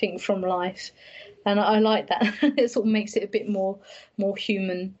decayed, I think, from life. And I like that. It sort of makes it a bit more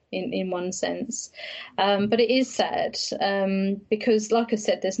human in one sense. But it is sad because, like I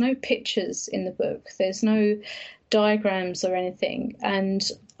said, there's no pictures in the book. There's no diagrams or anything. And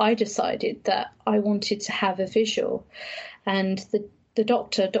I decided that I wanted to have a visual. And the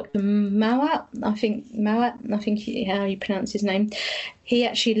doctor, Dr. Mowat, I think how you pronounce his name, he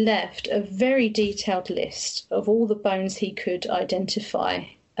actually left a very detailed list of all the bones he could identify,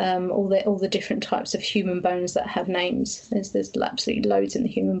 all the different types of human bones that have names. There's absolutely loads in the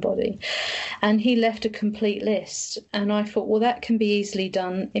human body. And he left a complete list. And I thought, well, that can be easily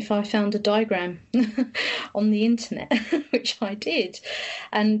done if I found a diagram on the internet, which I did.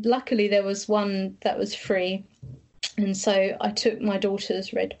 And luckily there was one that was free. And so I took my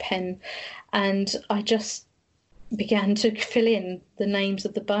daughter's red pen and I just began to fill in the names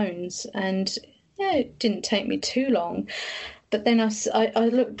of the bones. And yeah, it didn't take me too long. But then I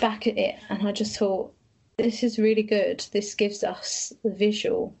looked back at it and I just thought, this is really good. This gives us the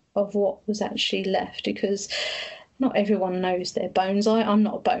visual of what was actually left, because not everyone knows their bones. I'm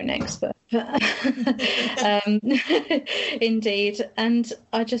not a bone expert. But indeed. And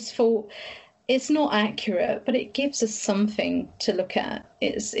I just thought, it's not accurate, but it gives us something to look at.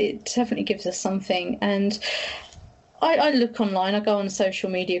 It definitely gives us something. And I look online, I go on social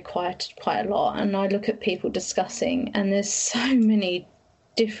media quite a lot, and I look at people discussing, and there's so many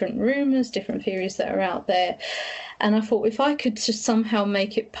different rumours, different theories that are out there. And I thought, if I could just somehow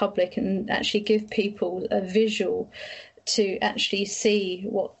make it public and actually give people a visual to actually see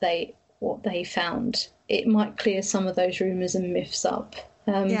what they found, it might clear some of those rumours and myths up.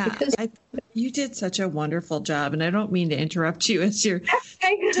 Because you did such a wonderful job, and I don't mean to interrupt you as you're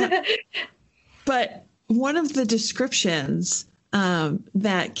but one of the descriptions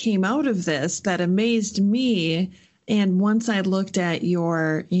that came out of this that amazed me, and once I looked at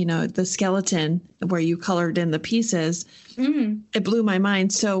your, the skeleton where you colored in the pieces, it blew my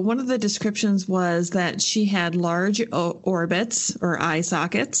mind. So one of the descriptions was that she had large orbits or eye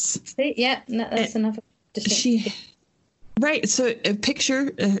sockets. Yeah, that's another distinction. Right. So a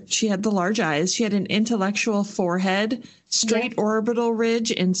picture, she had the large eyes. She had an intellectual forehead, straight orbital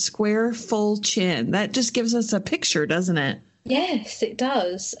ridge, and square, full chin. That just gives us a picture, doesn't it? Yes, it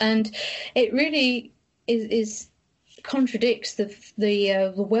does. And it really is contradicts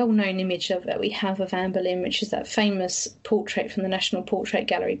the well-known image that we have of Anne Boleyn, which is that famous portrait from the National Portrait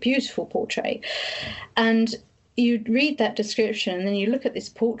Gallery, beautiful portrait. And you read that description and then you look at this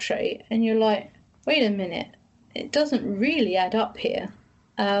portrait and you're like, wait a minute, it doesn't really add up here.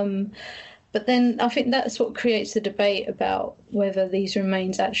 But then I think that's what creates the debate about whether these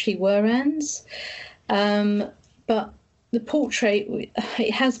remains actually were Anne's. But the portrait,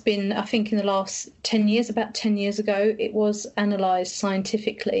 it has been, I think in the last 10 years, about 10 years ago, it was analysed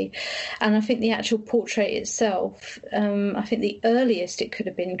scientifically. And I think the actual portrait itself, I think the earliest it could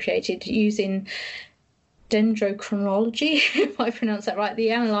have been created using dendrochronology, if I pronounce that right,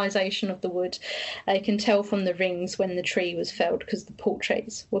 the analysation of the wood. You can tell from the rings when the tree was felled because the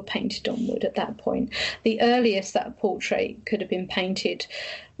portraits were painted on wood at that point. The earliest that portrait could have been painted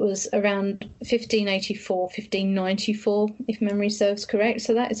was around 1584, 1594, if memory serves correct.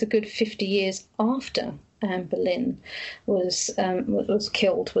 So that is a good 50 years after Anne Boleyn was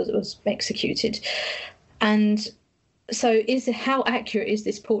killed, was executed. And so how accurate is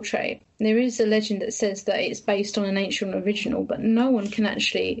this portrait? There is a legend that says that it's based on an ancient original, but no one can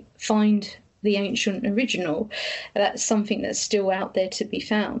actually find the ancient original. That's something that's still out there to be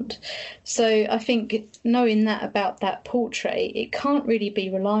found. So I think knowing that about that portrait, it can't really be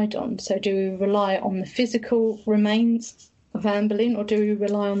relied on. So do we rely on the physical remains of Anne Boleyn, or do we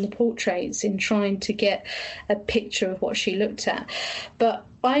rely on the portraits in trying to get a picture of what she looked at? But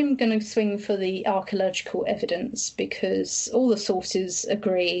I'm going to swing for the archaeological evidence because all the sources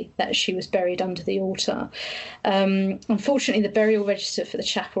agree that she was buried under the altar. Unfortunately, the burial register for the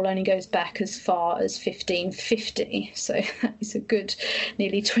chapel only goes back as far as 1550, so that is a good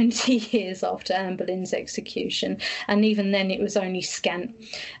nearly 20 years after Anne Boleyn's execution, and even then it was only scant.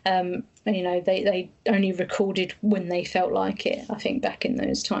 They only recorded when they felt like it, I think, back in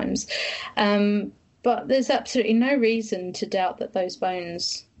those times. But there's absolutely no reason to doubt that those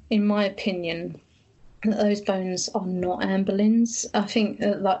bones, in my opinion, that those bones are not Anne Boleyn's. I think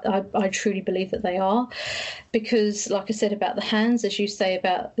I truly believe that they are, because, like I said about the hands, as you say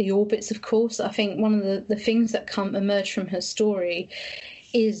about the orbits, of course, I think one of the things that emerge from her story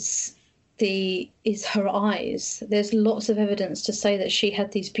is her eyes. There's lots of evidence to say that she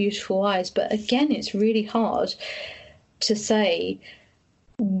had these beautiful eyes, but again, it's really hard to say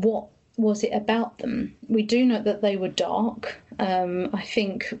what was it about them. We do know that they were dark. I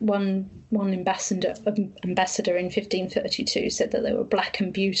think one ambassador in 1532 said that they were black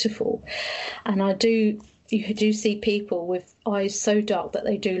and beautiful, and you do see people with eyes so dark that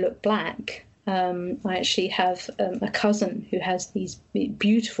they do look black. I actually have a cousin who has these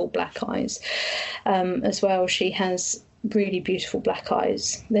beautiful black eyes as well. She has really beautiful black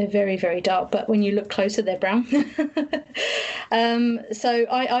eyes. They're very, very dark, but when you look closer, they're brown. So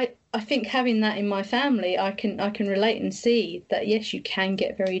I think having that in my family, I can relate and see that, yes, you can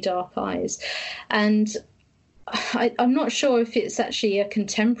get very dark eyes. And I'm not sure if it's actually a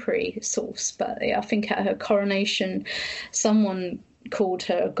contemporary source, but I think at her coronation, someone called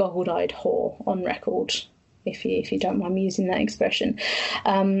her a goggle-eyed whore on record, if you don't mind me using that expression.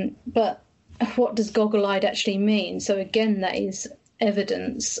 But what does goggle-eyed actually mean? So again, that is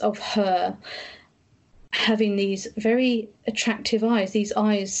evidence of her having these very attractive eyes. These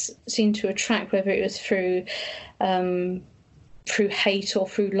eyes seem to attract, whether it was through hate or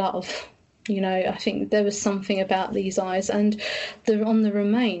through love. I think there was something about these eyes, and on the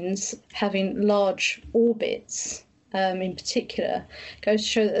remains having large orbits in particular goes to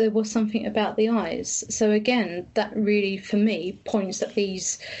show that there was something about the eyes. So again, that really, for me, points that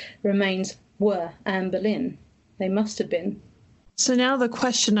these remains were Anne Boleyn. They must have been. So now the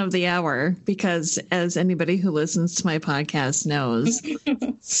question of the hour, because as anybody who listens to my podcast knows,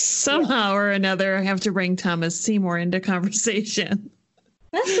 somehow or another I have to bring Thomas Seymour into conversation.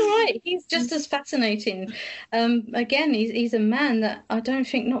 That's all right. He's just as fascinating. Again, he's a man that I don't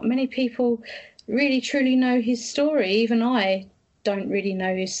think not many people really truly know his story. Even I don't really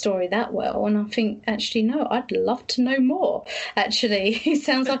know his story that well, and I think, actually, no, I'd love to know more. Actually, he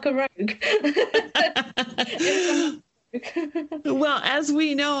sounds like a rogue. Well, as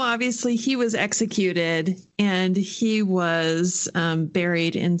we know, obviously he was executed and he was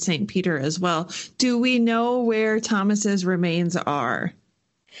buried in St. Peter as well. Do we know where Thomas's remains are?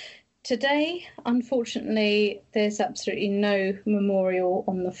 Today, unfortunately, there's absolutely no memorial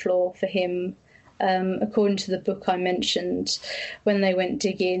on the floor for him. According to the book I mentioned, when they went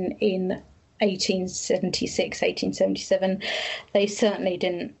digging in 1876, 1877, they certainly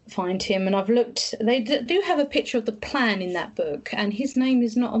didn't find him. And I've looked, they do have a picture of the plan in that book, and his name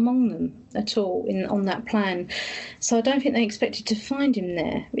is not among them at all on that plan. So I don't think they expected to find him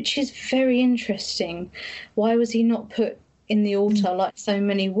there, which is very interesting. Why was he not put in the altar like so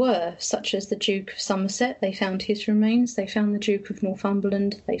many were, such as the Duke of Somerset? They found his remains. They found the Duke of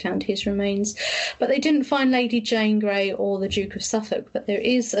Northumberland. They found his remains. But they didn't find Lady Jane Grey or the Duke of Suffolk. But there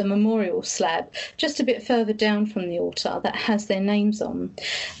is a memorial slab just a bit further down from the altar that has their names on.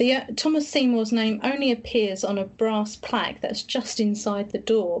 Thomas Seymour's name only appears on a brass plaque that's just inside the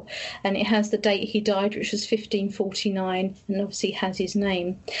door, and it has the date he died, which was 1549, and obviously has his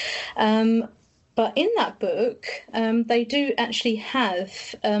name. But in that book, they do actually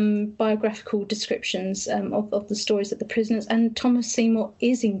have biographical descriptions of the stories of the prisoners, and Thomas Seymour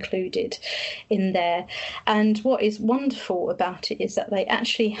is included in there. And what is wonderful about it is that they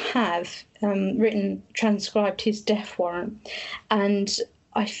actually have transcribed his death warrant. And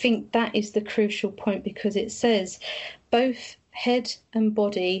I think that is the crucial point, because it says both head and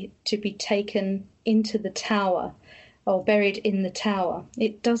body to be taken into the Tower, or buried in the Tower.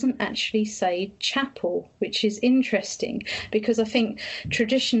 It doesn't actually say chapel, which is interesting, because I think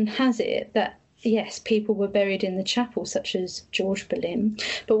tradition has it that, yes, people were buried in the chapel, such as George Boleyn.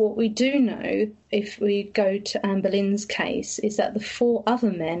 But what we do know, if we go to Anne Boleyn's case, is that the 4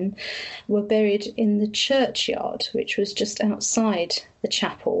 other men were buried in the churchyard, which was just outside the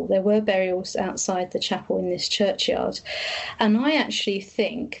chapel. There were burials outside the chapel in this churchyard. And I actually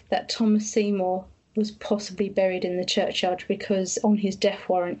think that Thomas Seymour was possibly buried in the churchyard, because on his death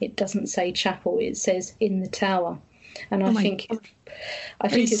warrant it doesn't say chapel, it says in the Tower. And I think Are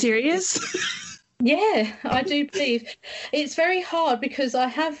you serious? Yeah, I do believe it's very hard, because I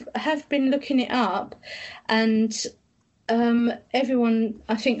have been looking it up, and everyone,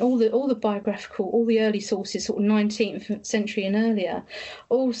 I think all the biographical, all the early sources, sort of 19th century and earlier,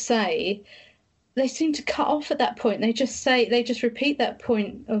 all say, they seem to cut off at that point. They just repeat that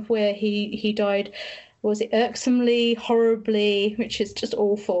point of where he died. Was it irksomely, horribly, which is just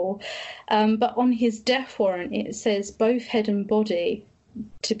awful. But on his death warrant, it says both head and body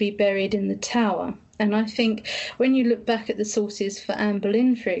to be buried in the Tower. And I think when you look back at the sources for Anne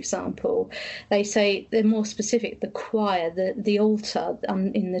Boleyn, for example, they say they're more specific, the choir, the altar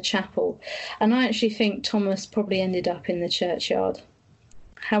in the chapel. And I actually think Thomas probably ended up in the churchyard.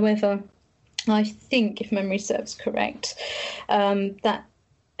 However, I think, if memory serves correct, that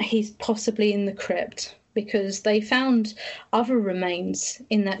he's possibly in the crypt, because they found other remains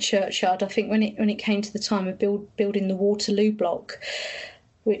in that churchyard. I think when it came to the time of building the Waterloo block,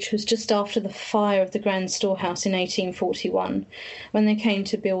 which was just after the fire of the Grand Storehouse in 1841, when they came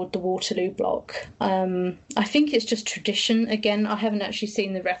to build the Waterloo block. I think it's just tradition. Again, I haven't actually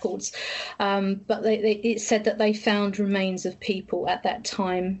seen the records, but it said that they found remains of people at that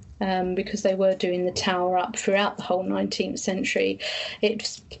time, because they were doing the Tower up throughout the whole 19th century.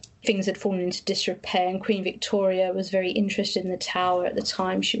 Things had fallen into disrepair, and Queen Victoria was very interested in the Tower at the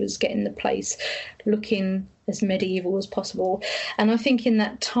time. She was getting the place looking as medieval as possible. And I think in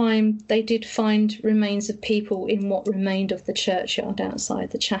that time they did find remains of people in what remained of the churchyard outside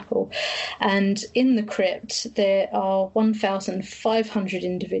the chapel. And in the crypt there are 1,500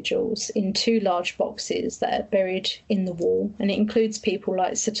 individuals in 2 large boxes that are buried in the wall, and it includes people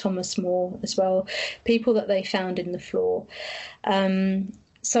like Sir Thomas More as well, people that they found in the floor.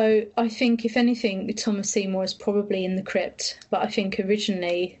 So I think, if anything, Thomas Seymour is probably in the crypt. But I think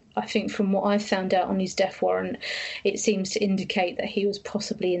originally, from what I've found out on his death warrant, it seems to indicate that he was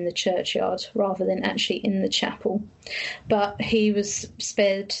possibly in the churchyard rather than actually in the chapel. But he was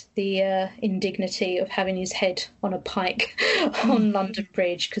spared the indignity of having his head on a pike on London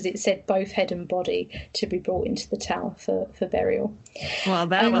Bridge, because it said both head and body to be brought into the Tower for burial. Well,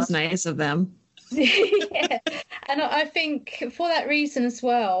 that was nice of them. Yeah, and I think for that reason as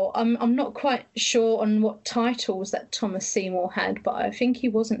well, I'm not quite sure on what titles that Thomas Seymour had, but I think he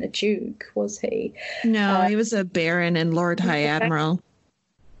wasn't a duke, was he? No, he was a baron and Lord High Admiral.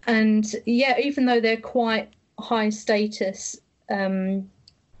 And yeah, even though they're quite high status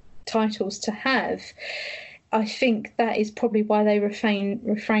titles to have, I think that is probably why they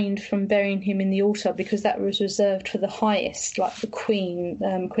refrained from burying him in the altar, because that was reserved for the highest, like the Queen,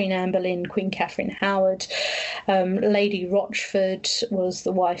 Queen Anne Boleyn, Queen Catherine Howard. Lady Rochford was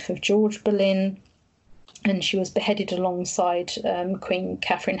the wife of George Boleyn, and she was beheaded alongside Queen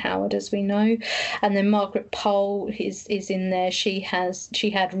Catherine Howard, as we know. And then Margaret Pole is in there. She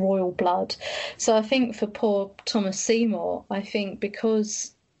had royal blood. So I think for poor Thomas Seymour, I think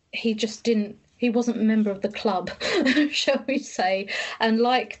because he wasn't a member of the club, shall we say. And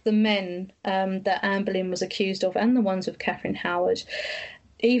like the men that Anne Boleyn was accused of, and the ones of Catherine Howard,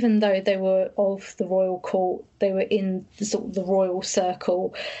 even though they were of the royal court, they were in the sort of the royal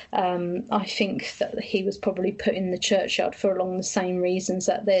circle. I think that he was probably put in the churchyard for along the same reasons,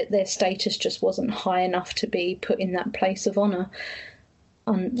 that their status just wasn't high enough to be put in that place of honour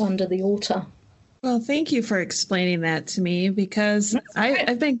under the altar. Well, thank you for explaining that to me, because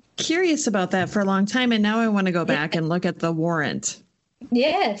I've been curious about that for a long time, and now I want to go back and look at the warrant.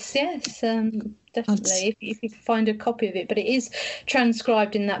 Yes. definitely. If you find a copy of it, but it is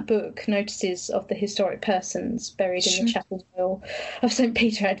transcribed in that book, Notices of the Historic Persons Buried in the Chapel Royal of St.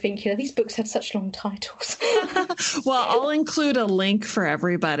 Peter ad Vincula. These books have such long titles. Well, I'll include a link for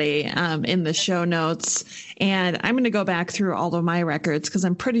everybody in the show notes, and I'm going to go back through all of my records because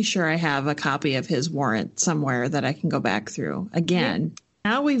I'm pretty sure I have a copy of his warrant somewhere that I can go back through again. Yeah.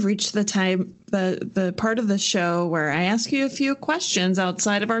 Now we've reached the time, the part of the show where I ask you a few questions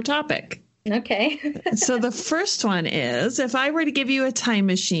outside of our topic. Okay. So the first one is, if I were to give you a time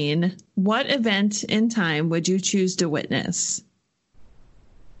machine, what event in time would you choose to witness?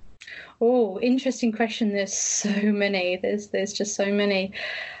 Oh, interesting question. There's so many. There's just so many.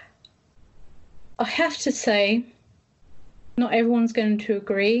 I have to say, not everyone's going to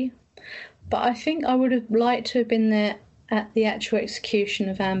agree, but I think I would have liked to have been there at the actual execution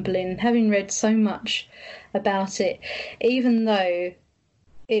of Anne Boleyn, having read so much about it, even though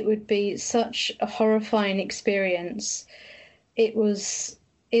it would be such a horrifying experience. It was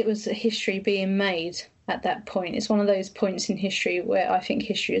a history being made at that point. It's one of those points in history where I think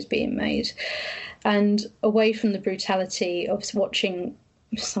history is being made. And away from the brutality of watching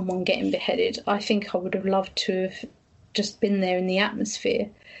someone getting beheaded, I think I would have loved to have just been there in the atmosphere,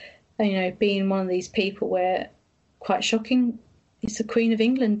 being one of these people where, quite shocking, it's the Queen of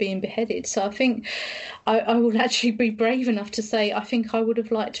England being beheaded. So I think I would actually be brave enough to say I think I would have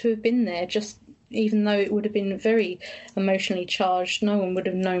liked to have been there, just even though it would have been very emotionally charged. No one would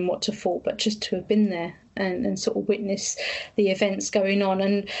have known what to thought, but just to have been there and sort of witness the events going on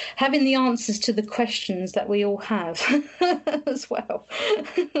and having the answers to the questions that we all have as well.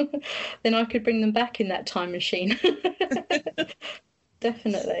 Then I could bring them back in that time machine.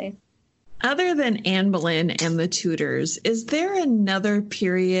 Definitely. Other than Anne Boleyn and the Tudors, is there another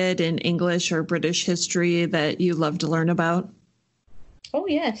period in English or British history that you love to learn about? Oh,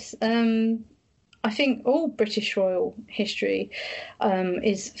 yes. I think all British royal history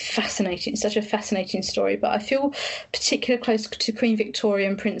is fascinating. It's such a fascinating story, but I feel particularly close to Queen Victoria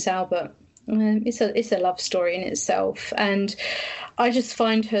and Prince Albert. It's a love story in itself, and I just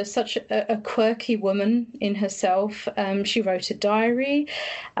find her such a quirky woman in herself. She wrote a diary.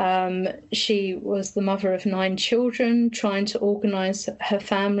 She was the mother of 9 children, trying to organise her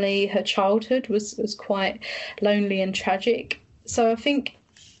family. Her childhood was quite lonely and tragic. So I think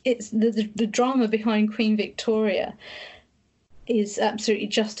it's the drama behind Queen Victoria is absolutely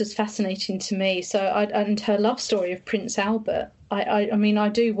just as fascinating to me. So and her love story of Prince Albert. I mean, I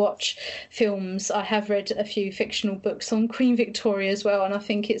do watch films. I have read a few fictional books on Queen Victoria as well, and I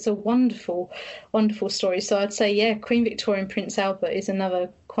think it's a wonderful, wonderful story. So I'd say, yeah, Queen Victoria and Prince Albert is another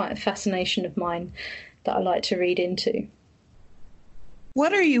quite a fascination of mine that I like to read into.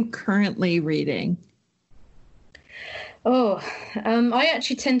 What are you currently reading? Oh, I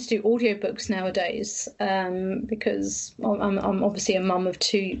actually tend to do audiobooks nowadays because I'm obviously a mum of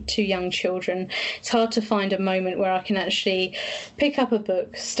two young children. It's hard to find a moment where I can actually pick up a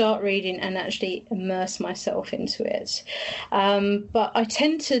book, start reading, and actually immerse myself into it. But I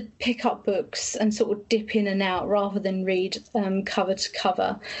tend to pick up books and sort of dip in and out rather than read cover to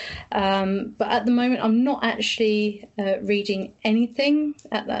cover. But at the moment, I'm not actually reading anything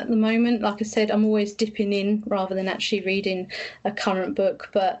at the moment. Like I said, I'm always dipping in rather than actually reading a current book,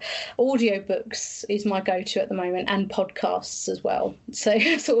 but audiobooks is my go-to at the moment, and podcasts as well. So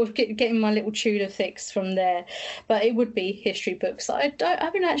sort of getting my little Tudor fix from there. But it would be history books. I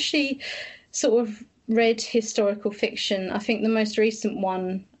haven't actually sort of read historical fiction. I think the most recent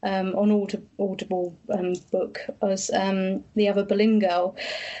one on Audible book was The Other Boleyn Girl.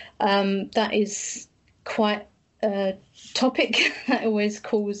 That is quite a topic that always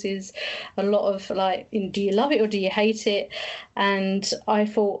causes a lot of do you love it or do you hate it? And I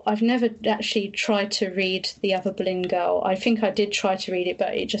thought, I've never actually tried to read The Other Boleyn Girl. I think I did try to read it,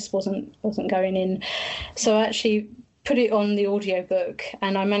 but it just wasn't going in. So I actually put it on the audiobook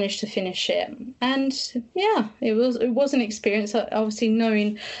and I managed to finish it. And yeah, it was an experience, obviously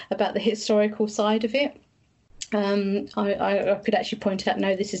knowing about the historical side of it. I could actually point out,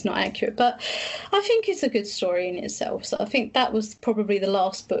 no, this is not accurate, but I think it's a good story in itself. So I think that was probably the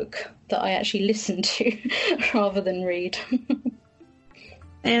last book that I actually listened to rather than read.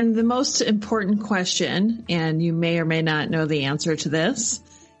 And the most important question, and you may or may not know the answer to this,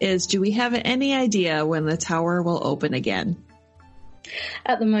 is do we have any idea when the tower will open again?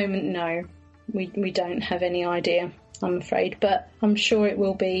 At the moment, no. We don't have any idea, I'm afraid, but I'm sure it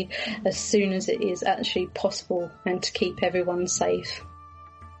will be as soon as it is actually possible and to keep everyone safe.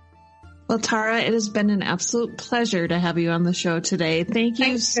 Well, Tara, it has been an absolute pleasure to have you on the show today. Thank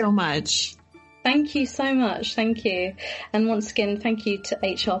you so much. Thank you so much. Thank you. And once again, thank you to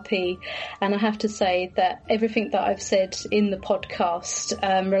HRP. And I have to say that everything that I've said in the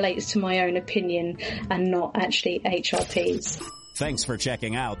podcast relates to my own opinion and not actually HRP's. Thanks for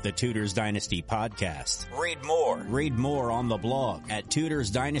checking out the Tudors Dynasty podcast. Read more on the blog at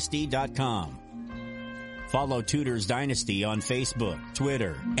tudorsdynasty.com. Follow Tudors Dynasty on Facebook,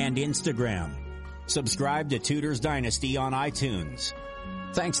 Twitter, and Instagram. Subscribe to Tudors Dynasty on iTunes.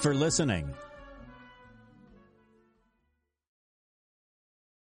 Thanks for listening.